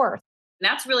before. And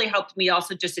that's really helped me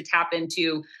also just to tap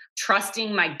into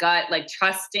trusting my gut, like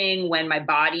trusting when my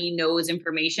body knows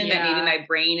information that maybe my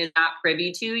brain is not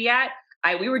privy to yet.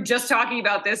 We were just talking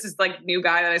about this as like new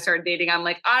guy that I started dating. I'm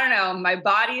like, I don't know, my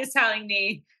body is telling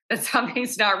me that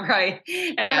something's not right.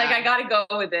 And like, I got to go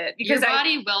with it because your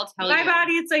body will tell you. My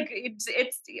body, it's like,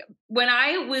 it's when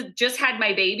I just had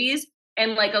my babies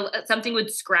and like something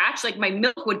would scratch, like my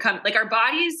milk would come, like our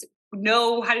bodies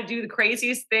know how to do the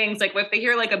craziest things. Like if they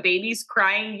hear like a baby's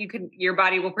crying, your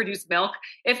body will produce milk.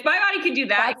 If my body can do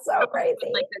that, that's so crazy.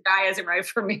 Like the guy isn't right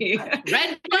for me.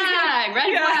 Red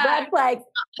flag.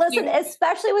 Listen,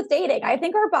 especially with dating, I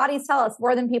think our bodies tell us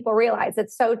more than people realize.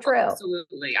 It's so true.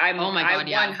 Absolutely. I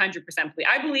 100% believe.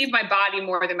 I believe my body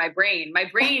more than my brain. My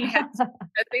brain has,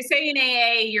 as they say in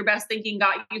AA, your best thinking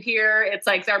got you here. It's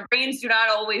like our brains do not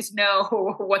always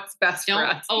know what's best for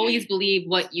us. Don't always believe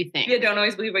what you think. Yeah, don't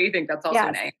always believe what you think. That's also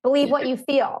an A. Believe what you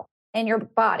feel in your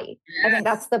body. Yes. I think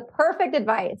that's the perfect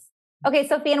advice. Okay,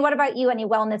 Sophia, and what about you? Any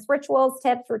wellness rituals,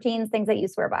 tips, routines, things that you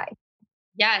swear by?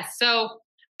 Yes. So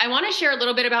I want to share a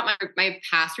little bit about my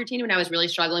past routine when I was really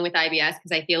struggling with IBS,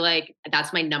 because I feel like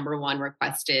that's my number one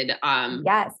requested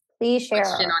yes, please share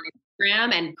question on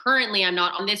Instagram. And currently I'm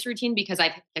not on this routine because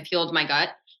I've healed my gut.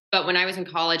 But when I was in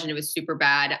college and it was super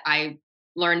bad, I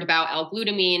learned about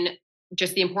L-glutamine,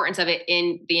 just the importance of it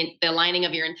in the lining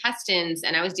of your intestines.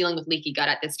 And I was dealing with leaky gut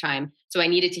at this time. So I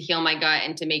needed to heal my gut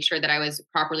and to make sure that I was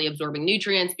properly absorbing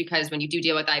nutrients, because when you do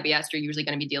deal with IBS, you're usually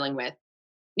going to be dealing with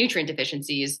nutrient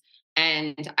deficiencies.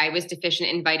 And I was deficient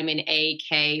in vitamin A,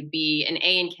 K, B, and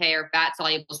A and K are fat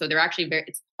soluble. So they're actually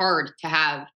it's hard to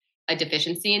have a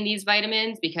deficiency in these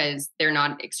vitamins because they're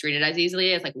not excreted as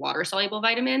easily as like water soluble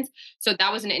vitamins. So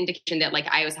that was an indication that like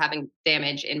I was having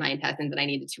damage in my intestines that I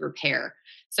needed to repair.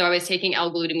 So I was taking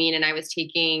L-glutamine, and I was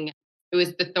taking, it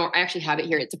was I actually have it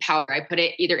here. It's a powder. I put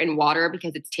it either in water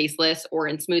because it's tasteless or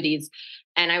in smoothies.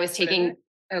 And I was taking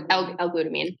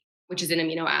L-glutamine, which is an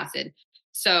amino acid.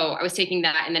 So I was taking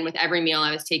that. And then with every meal,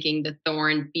 I was taking the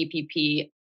Thorne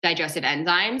BPP digestive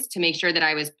enzymes to make sure that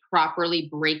I was properly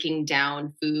breaking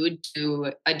down food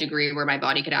to a degree where my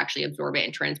body could actually absorb it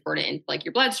and transport it into like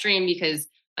your bloodstream. Because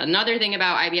another thing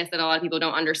about IBS that a lot of people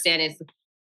don't understand is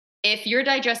if you're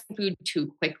digesting food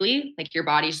too quickly, like your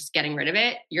body's just getting rid of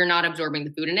it, you're not absorbing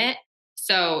the food in it.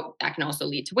 So that can also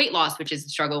lead to weight loss, which is a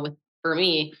struggle for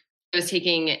me. I was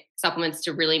taking supplements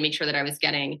to really make sure that I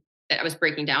was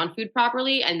breaking down food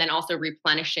properly, and then also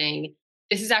replenishing.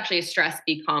 This is actually a stress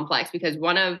B complex, because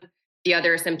one of the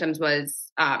other symptoms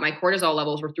was my cortisol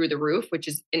levels were through the roof, which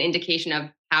is an indication of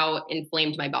how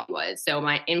inflamed my body was. So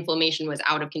my inflammation was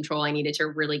out of control. I needed to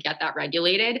really get that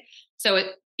regulated. So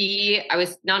I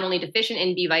was not only deficient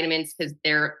in B vitamins because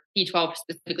their B12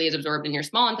 specifically is absorbed in your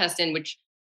small intestine, which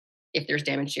if there's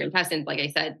damage to your intestines, like I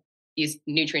said, these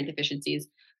nutrient deficiencies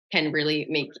can really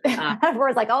make.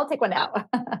 Everyone's like, I'll take one now.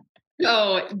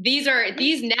 So these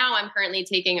now I'm currently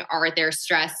taking are their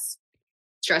stress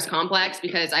complex,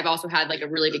 because I've also had like a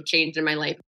really big change in my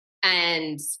life,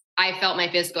 and I felt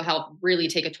my physical health really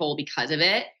take a toll because of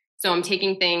it. So I'm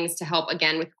taking things to help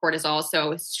again with cortisol.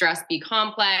 So stress B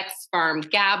complex,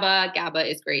 farmed GABA. GABA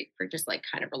is great for just like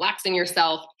kind of relaxing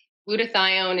yourself.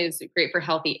 Glutathione is great for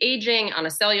healthy aging on a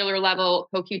cellular level.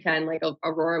 CoQ10, like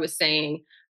Aurora was saying,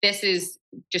 this is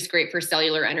just great for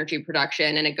cellular energy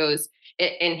production, and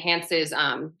it enhances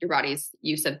your body's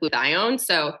use of glutathione.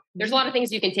 So there's a lot of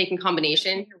things you can take in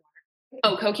combination.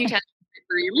 CoQ10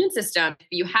 for your immune system. If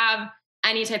you have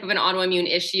any type of an autoimmune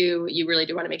issue, you really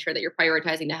do want to make sure that you're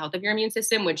prioritizing the health of your immune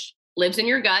system, which lives in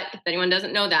your gut, if anyone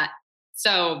doesn't know that.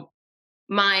 So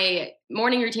my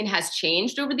morning routine has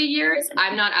changed over the years.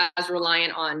 I'm not as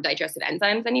reliant on digestive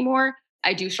enzymes anymore.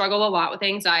 I do struggle a lot with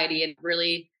anxiety. It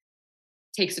really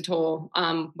takes a toll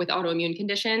with autoimmune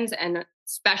conditions and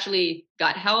especially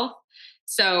gut health.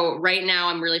 So right now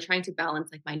I'm really trying to balance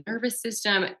like my nervous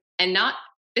system and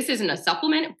this isn't a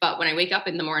supplement, but when I wake up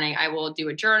in the morning, I will do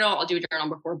a journal. I'll do a journal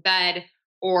before bed,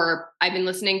 or I've been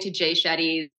listening to Jay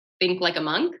Shetty's Think Like a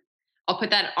Monk. I'll put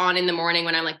that on in the morning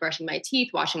when I'm like brushing my teeth,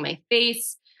 washing my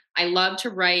face. I love to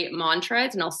write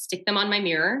mantras and I'll stick them on my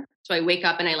mirror. So I wake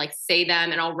up and I like say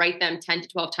them and I'll write them 10 to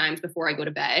 12 times before I go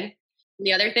to bed.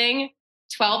 The other thing,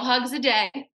 12 hugs a day.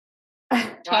 12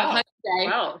 hugs a day.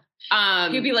 Wow.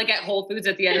 You'd be like at Whole Foods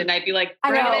at the end of the night, be like,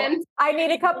 I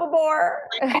need a couple more.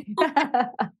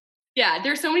 Yeah,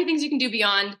 there's so many things you can do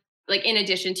beyond, like in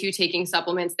addition to taking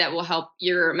supplements that will help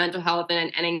your mental health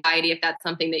and anxiety if that's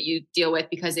something that you deal with,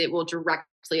 because it will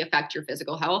directly affect your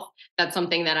physical health. That's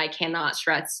something that I cannot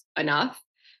stress enough.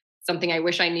 Something I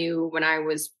wish I knew when I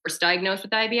was first diagnosed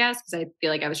with IBS, because I feel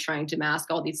like I was trying to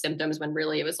mask all these symptoms when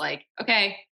really it was like,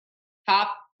 okay,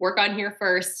 work on here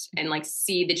first and like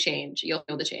see the change. You'll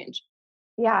feel the change.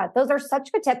 Yeah, those are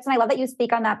such good tips. And I love that you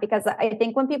speak on that, because I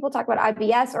think when people talk about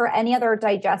IBS or any other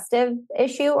digestive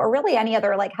issue or really any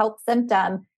other like health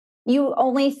symptom, you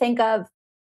only think of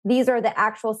these are the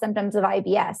actual symptoms of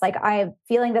IBS. Like I'm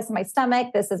feeling this in my stomach,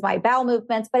 this is my bowel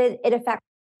movements, but it affects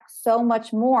so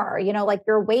much more, like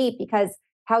your weight, because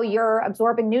how you're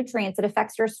absorbing nutrients, it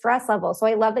affects your stress level. So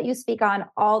I love that you speak on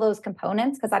all those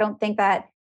components, because I don't think that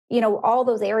all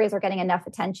those areas are getting enough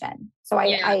attention. So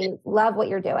I love what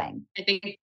you're doing. I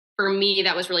think for me,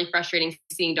 that was really frustrating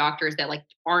seeing doctors that like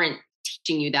aren't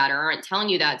teaching you that or aren't telling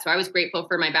you that. So I was grateful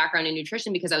for my background in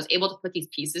nutrition, because I was able to put these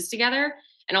pieces together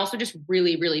and also just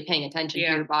really, really paying attention to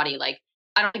your body. Like,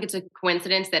 I don't think it's a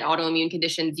coincidence that autoimmune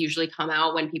conditions usually come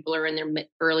out when people are in their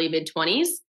early mid-20s.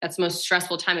 That's the most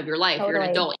stressful time of your life. Totally. You're an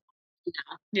adult.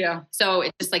 Yeah. So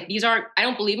it's just like, I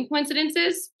don't believe in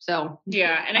coincidences. So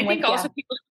yeah. And I think also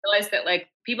people realize that like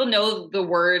people know the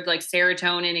word like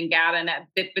serotonin and GABA and that,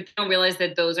 but they don't realize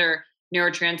that those are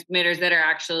neurotransmitters that are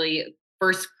actually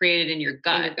first created in your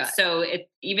gut. So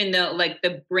even though like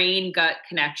the brain gut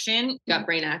connection, gut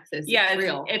brain axis, it's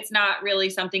real. It's not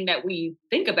really something that we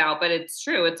think about, but it's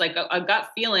true. It's like a gut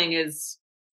feeling is,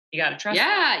 you got to trust.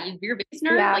 Yeah. Your base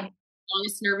nerve, like the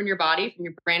longest nerve in your body from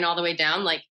your brain all the way down.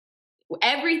 Like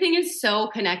everything is so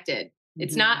connected. Mm-hmm.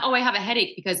 It's not, I have a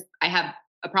headache because I have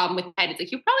a problem with head. It's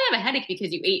like, you probably have a headache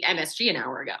because you ate MSG an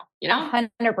hour ago,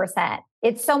 100%.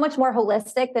 It's so much more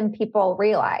holistic than people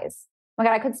realize. Oh my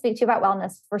God, I could speak to you about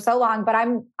wellness for so long, but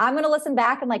I'm going to listen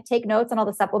back and like take notes on all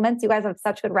the supplements. You guys have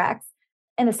such good recs.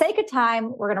 In the sake of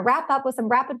time, we're going to wrap up with some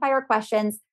rapid fire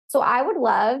questions. So I would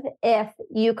love if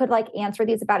you could like answer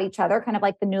these about each other, kind of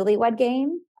like the newlywed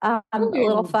game. A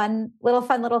little fun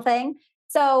thing.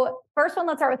 So first one,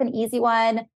 let's start with an easy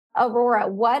one. Aurora,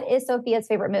 what is Sophia's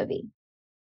favorite movie?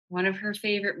 One of her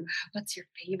favorite. What's your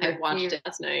favorite? I watched it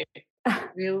last night.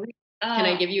 Really? Can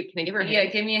I give her a hint? Yeah,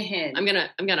 give me a hint. I'm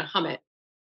gonna hum it.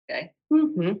 Okay.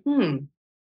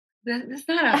 That's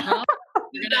not a hum.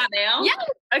 You got now?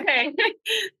 Yeah. Okay.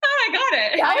 I got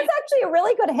it. That was actually a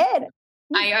really good hit.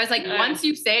 I was like, once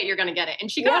you say it, you're gonna get it, and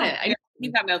she got it. I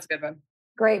think that's a good one.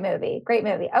 Great movie.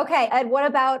 Okay, and what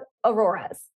about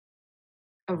Aurora's?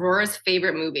 Aurora's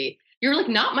favorite movie. You're like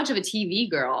not much of a TV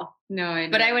girl. No, I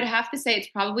know. But I would have to say it's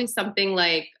probably something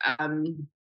like, why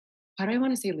do I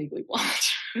want to say Legally Blonde?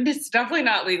 It's definitely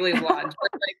not Legally Blonde,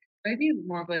 but like maybe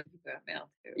more of a male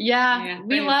too. Yeah.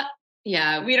 We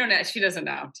don't know. She doesn't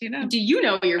know. Do you know? Do you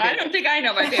know your favorite? I don't think I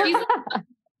know my favorite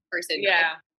person.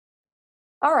 Yeah.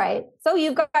 All right. So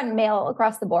you've gotten male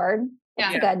across the board.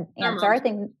 That's a good answer. I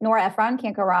think Nora Ephron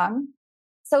can't go wrong.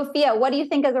 Sophia, what do you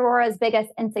think is Aurora's biggest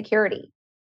insecurity?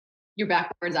 Your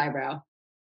backwards eyebrow.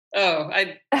 Oh,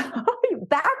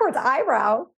 backwards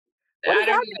eyebrow. What does I don't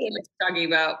know what you're talking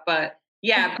about, but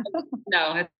yeah,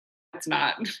 no, it's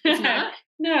not. It's not?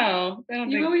 No,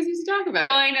 you always used to talk about it.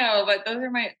 Oh, I know, but those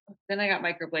are then I got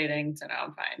microblading, so now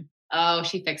I'm fine. Oh,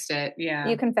 she fixed it. Yeah.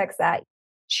 You can fix that.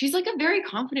 She's like a very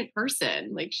confident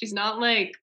person. Like she's not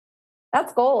like.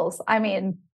 That's goals. I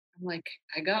mean. I'm like,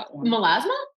 I got one.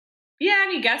 Melasma? Yeah, I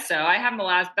mean, guess so. I have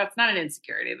melasma. That's not an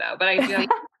insecurity though, but I do have.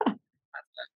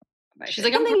 She's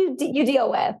like something you deal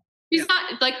with. She's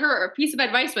not, like, her piece of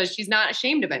advice was she's not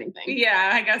ashamed of anything.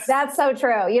 Yeah, I guess. That's so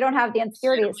true. You don't have the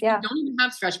insecurities. You don't even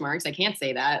have stretch marks. I can't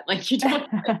say that. Like, you don't.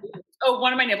 Oh,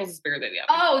 one of my nipples is bigger than the other.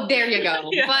 Oh, there you go.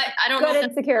 Yeah. But I don't know. Good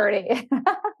insecurity.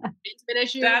 Intimate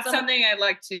issue. That's something I'd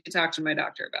like to talk to my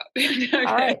doctor about. Okay.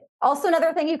 All right. Also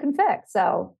another thing you can fix.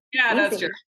 So Yeah, that's true.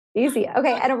 Easy.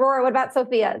 Okay. And Aurora, what about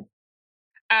Sophia?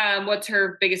 What's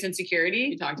her biggest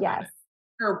insecurity? You talked about it.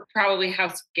 Her probably how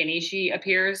skinny she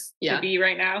appears to be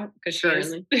right now, because she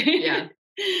is. Yeah.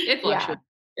 It fluctuates.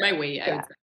 My weight, I would say.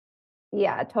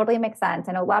 Yeah, totally makes sense.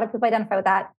 I know a lot of people identify with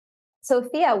that.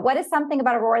 Sophia, what is something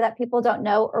about Aurora that people don't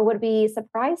know or would be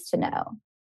surprised to know?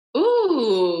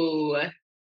 Ooh,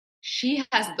 she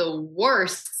has the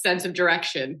worst sense of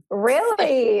direction.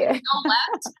 Really? Go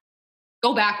left,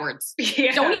 go backwards.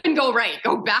 Yeah. Don't even go right,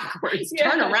 go backwards.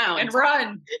 Turn around and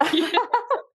run.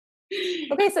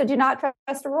 Okay, so do not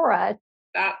trust Aurora.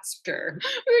 That's true.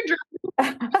 We were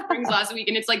driving Springs last week,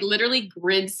 and it's like literally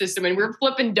grid system, and we're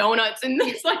flipping donuts in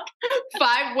these like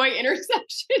 5-way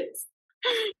intersections.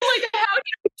 Like, how do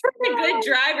you be a good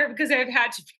driver? Because I've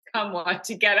had to become one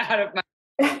to get out of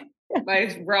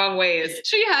my wrong ways.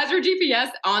 She has her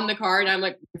GPS on the car, and I'm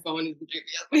like, my phone is the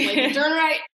GPS. I'm like, turn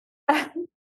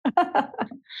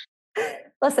right.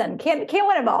 Listen, can't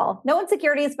win them all. No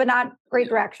insecurities, but not great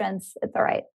directions. It's all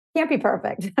right. Can't be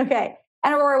perfect. Okay.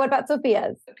 And Aurora, what about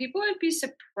Sophia's? People would be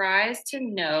surprised to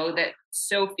know that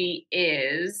Sophie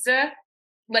is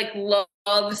like love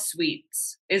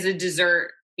sweets, is a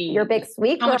dessert. You're a big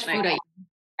sweet girl. How much food I eat?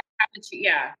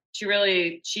 Yeah. She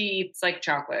eats like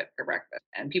chocolate for breakfast,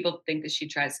 and people think that she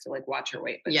tries to like watch her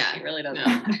weight, but she really doesn't.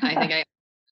 No,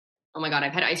 oh my God,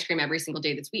 I've had ice cream every single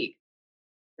day this week.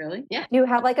 Really? Yeah. Do you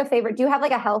have like a favorite? Do you have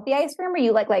like a healthy ice cream, or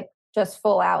you like just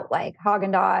full out like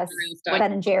Haagen-Dazs,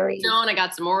 Ben and Jerry's? I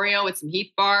got some Oreo with some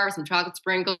Heath bar, some chocolate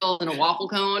sprinkles, and a waffle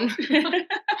cone.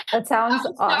 That sounds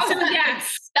awesome.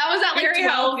 Yes. That was at like Very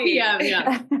 12 healthy. p.m.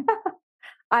 Yeah.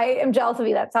 I am jealous of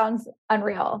you. That sounds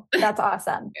unreal. That's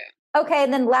awesome. Okay.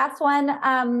 And then last one,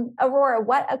 Aurora,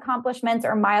 what accomplishments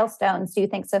or milestones do you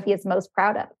think Sophia is most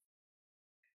proud of?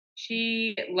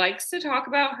 She likes to talk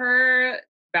about her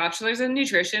bachelor's in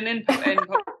nutrition and whatever. I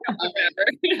don't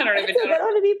even know. That's a good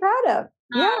one to be proud of.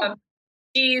 Yeah.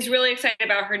 She's really excited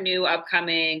about her new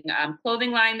upcoming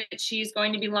clothing line that she's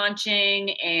going to be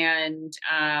launching. And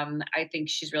I think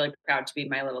she's really proud to be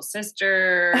my little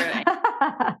sister.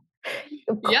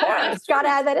 Of course. Got to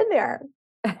add that in there.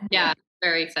 Yeah.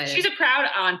 Very excited. She's a proud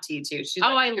auntie too.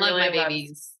 I love my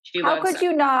babies. How could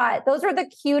you not? Those are the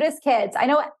cutest kids. I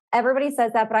know everybody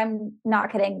says that, but I'm not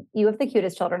kidding. You have the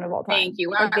cutest children of all time. Thank you.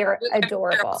 Like, they're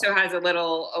adorable. Also has a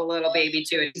little baby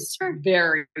too. It's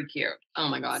very cute. Oh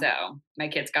my God. So my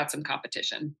kids got some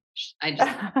competition.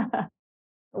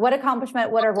 What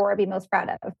accomplishment would Aurora be most proud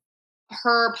of?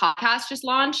 Her podcast just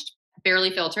launched,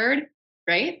 Barely Filtered,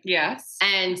 right? Yes.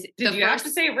 And did you have to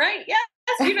say it right? Yes.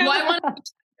 You know. Well, I want to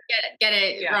get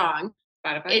it wrong.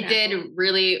 Spotify, it did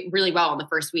really, really well in the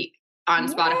first week on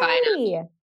Spotify.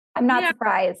 I'm not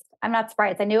surprised. I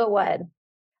knew it would.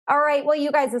 All right. Well,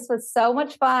 you guys, this was so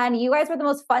much fun. You guys were the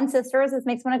most fun sisters. This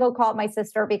makes me want to go call it my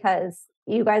sister because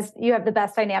you have the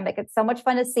best dynamic. It's so much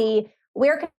fun to see.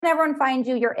 Where can everyone find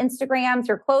you? Your Instagrams,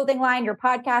 your clothing line, your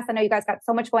podcast. I know you guys got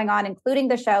so much going on, including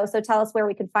the show. So tell us where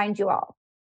we can find you all.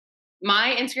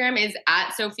 My Instagram is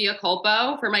at Sophia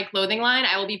Culpo. For my clothing line,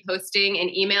 I will be posting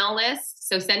an email list.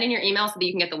 So send in your email so that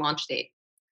you can get the launch date.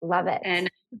 Love it. And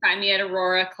find me at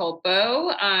Aurora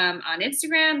Culpo on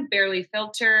Instagram, Barely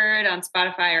Filtered on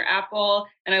Spotify or Apple.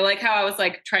 And I like how I was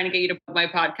like trying to get you to put my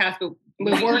podcast, but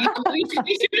we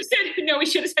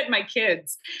should have said my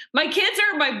kids. My kids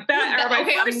are my best.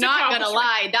 Okay, I'm not going to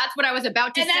lie. That's what I was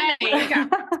about to say.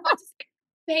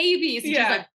 Babies.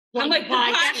 Yeah. I'm like,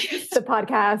 the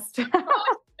podcast.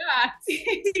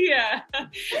 Yeah.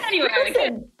 Anyway.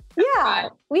 Listen, yeah.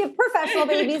 We have professional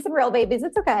babies and real babies.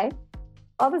 It's okay.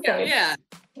 All the same. Yeah.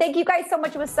 Thank you guys so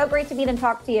much. It was so great to meet and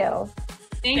talk to you.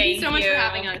 Thank you so much for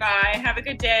having us. Bye. Have a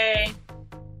good day.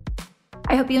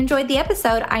 I hope you enjoyed the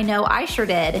episode. I know I sure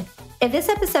did. If this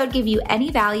episode gave you any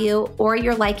value or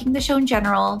you're liking the show in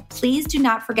general, please do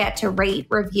not forget to rate,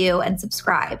 review, and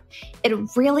subscribe. It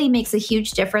really makes a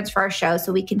huge difference for our show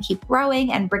so we can keep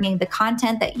growing and bringing the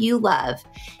content that you love.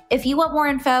 If you want more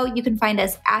info, you can find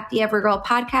us at The Every Girl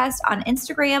Podcast on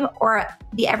Instagram or at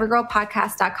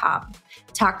theeverygirlpodcast.com.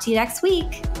 Talk to you next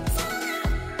week.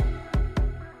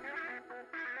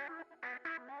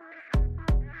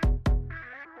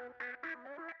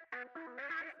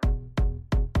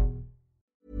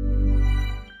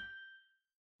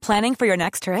 Planning for your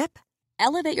next trip?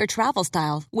 Elevate your travel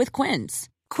style with Quince.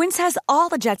 Quince has all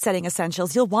the jet-setting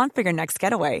essentials you'll want for your next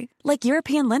getaway, like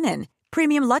European linen,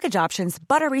 premium luggage options,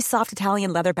 buttery soft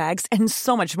Italian leather bags, and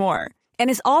so much more. And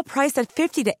is all priced at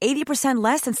 50 to 80%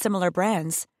 less than similar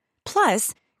brands.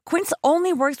 Plus, Quince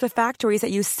only works with factories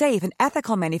that use safe and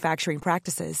ethical manufacturing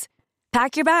practices.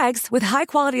 Pack your bags with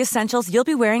high-quality essentials you'll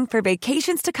be wearing for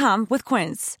vacations to come with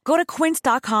Quince. Go to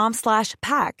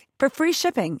quince.com/pack for free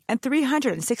shipping and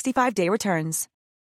 365-day returns.